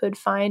maybe we could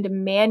find a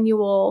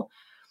manual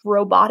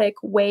robotic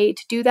way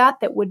to do that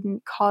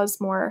wouldn't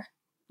cause more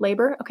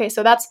labor. Okay,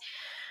 so that's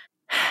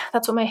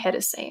what my head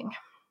is saying.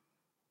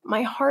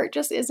 My heart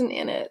just isn't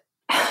in it.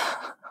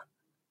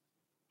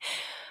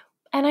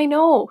 And I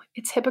know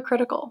it's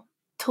hypocritical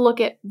to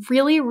look at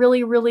really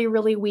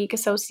weak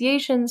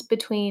associations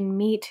between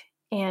meat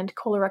and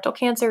colorectal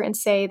cancer and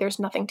say there's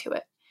nothing to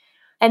it.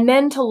 And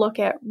then to look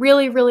at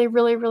really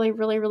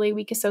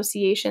weak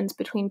associations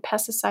between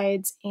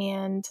pesticides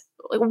and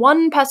like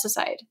one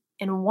pesticide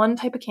and one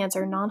type of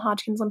cancer,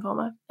 non-Hodgkin's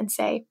lymphoma, and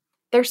say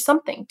there's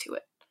something to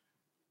it.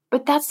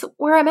 But that's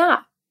where I'm at.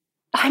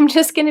 I'm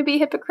just going to be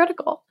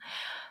hypocritical.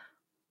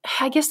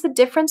 I guess the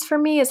difference for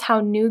me is how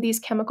new these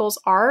chemicals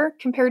are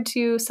compared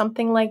to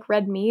something like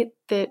red meat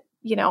that,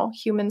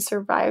 humans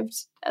survived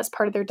as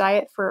part of their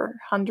diet for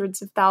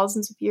hundreds of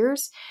thousands of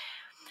years.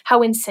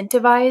 How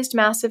incentivized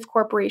massive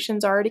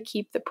corporations are to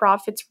keep the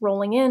profits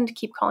rolling in, to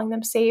keep calling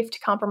them safe, to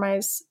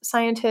compromise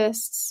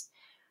scientists.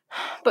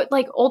 But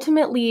like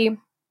ultimately,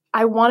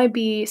 I want to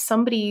be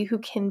somebody who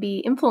can be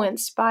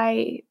influenced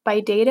by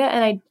data,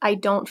 and I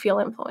don't feel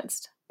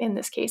influenced in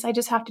this case. I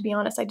just have to be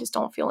honest. I just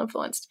don't feel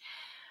influenced.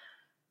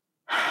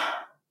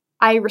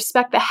 I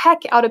respect the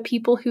heck out of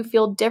people who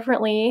feel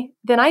differently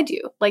than I do,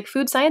 like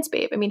Food Science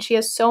Babe. I mean, she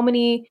has so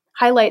many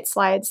highlight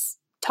slides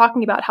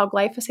talking about how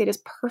glyphosate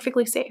is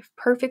perfectly safe,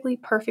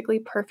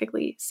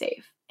 perfectly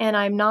safe. And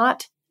I'm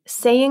not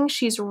saying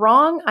she's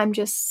wrong. I'm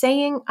just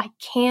saying I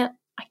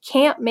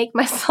can't make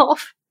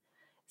myself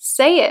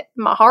say it.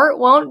 My heart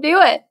won't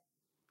do it.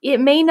 It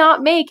may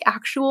not make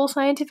actual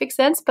scientific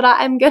sense, but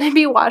I'm going to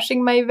be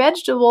washing my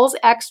vegetables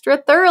extra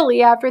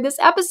thoroughly after this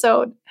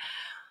episode.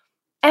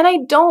 And I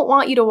don't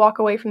want you to walk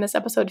away from this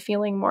episode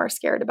feeling more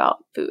scared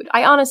about food.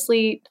 I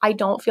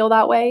don't feel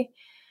that way.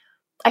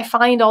 I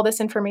find all this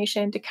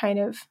information to kind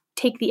of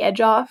take the edge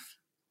off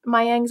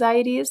my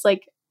anxieties.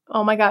 Like,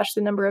 oh my gosh,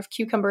 the number of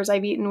cucumbers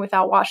I've eaten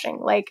without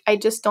washing. Like, I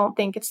just don't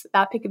think it's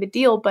that big of a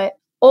deal. But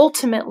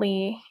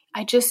ultimately,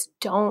 I just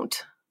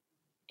don't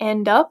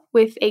end up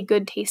with a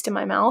good taste in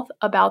my mouth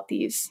about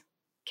these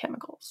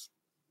chemicals.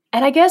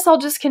 And I guess I'll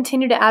just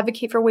continue to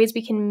advocate for ways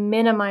we can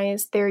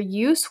minimize their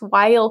use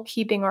while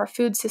keeping our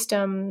food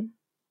system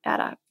at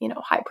a,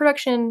 high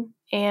production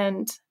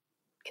and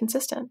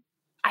consistent.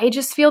 I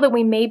just feel that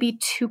we may be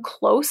too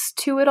close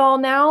to it all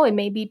now. It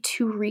may be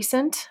too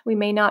recent. We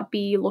may not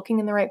be looking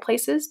in the right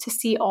places to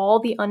see all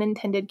the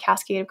unintended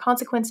cascade of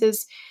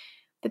consequences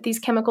that these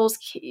chemicals,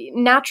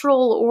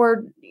 natural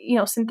or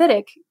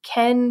synthetic,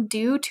 can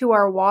do to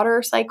our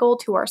water cycle,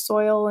 to our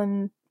soil,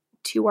 and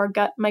to our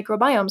gut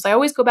microbiomes. I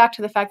always go back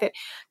to the fact that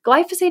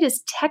glyphosate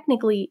is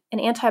technically an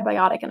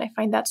antibiotic, and I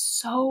find that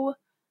so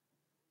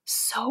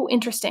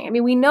interesting. I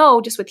mean, we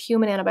know just with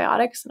human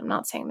antibiotics, and I'm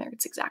not saying that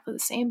it's exactly the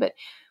same, but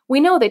we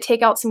know they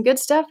take out some good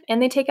stuff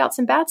and they take out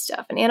some bad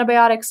stuff. And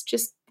antibiotics,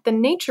 just the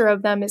nature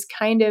of them is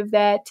kind of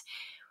that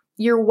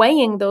you're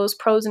weighing those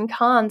pros and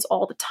cons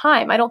all the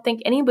time. I don't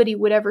think anybody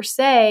would ever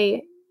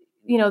say,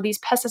 these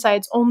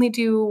pesticides only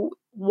do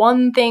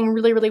one thing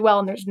really, really well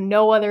and there's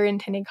no other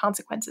intended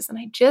consequences. And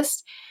I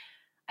just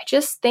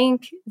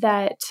think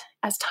that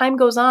as time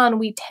goes on,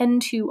 we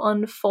tend to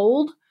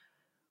unfold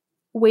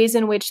ways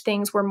in which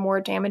things were more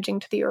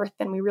damaging to the earth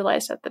than we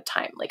realized at the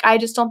time. Like, I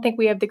just don't think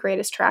we have the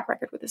greatest track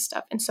record with this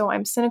stuff. And so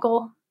I'm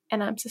cynical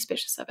and I'm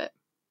suspicious of it.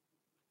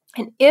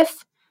 And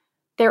if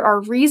there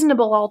are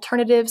reasonable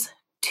alternatives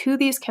to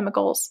these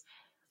chemicals,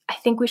 I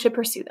think we should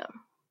pursue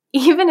them.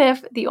 Even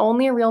if the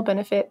only real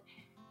benefit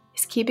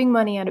is keeping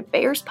money out of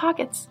Bayer's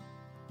pockets,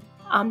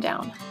 I'm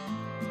down.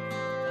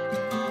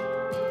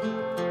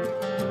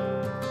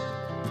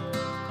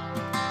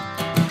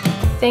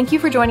 Thank you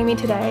for joining me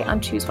today on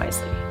Choose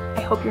Wisely.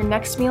 I hope your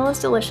next meal is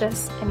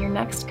delicious and your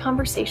next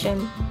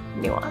conversation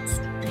nuanced.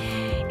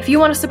 If you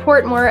want to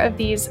support more of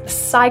these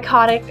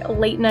psychotic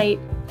late night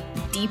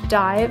deep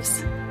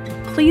dives,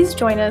 please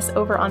join us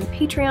over on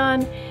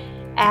Patreon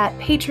at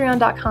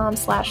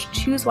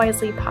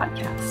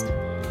patreon.com/choosewiselypodcast.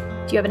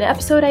 Do you have an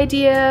episode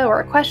idea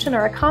or a question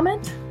or a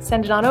comment?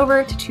 Send it on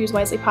over to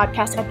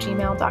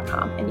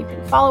choosewiselypodcast@gmail.com, and you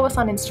can follow us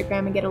on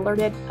Instagram and get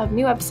alerted of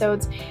new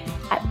episodes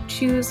at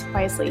Choose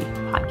Wisely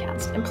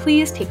Podcast. And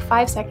please take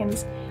 5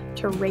 seconds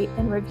to rate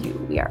and review.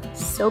 We are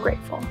so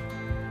grateful.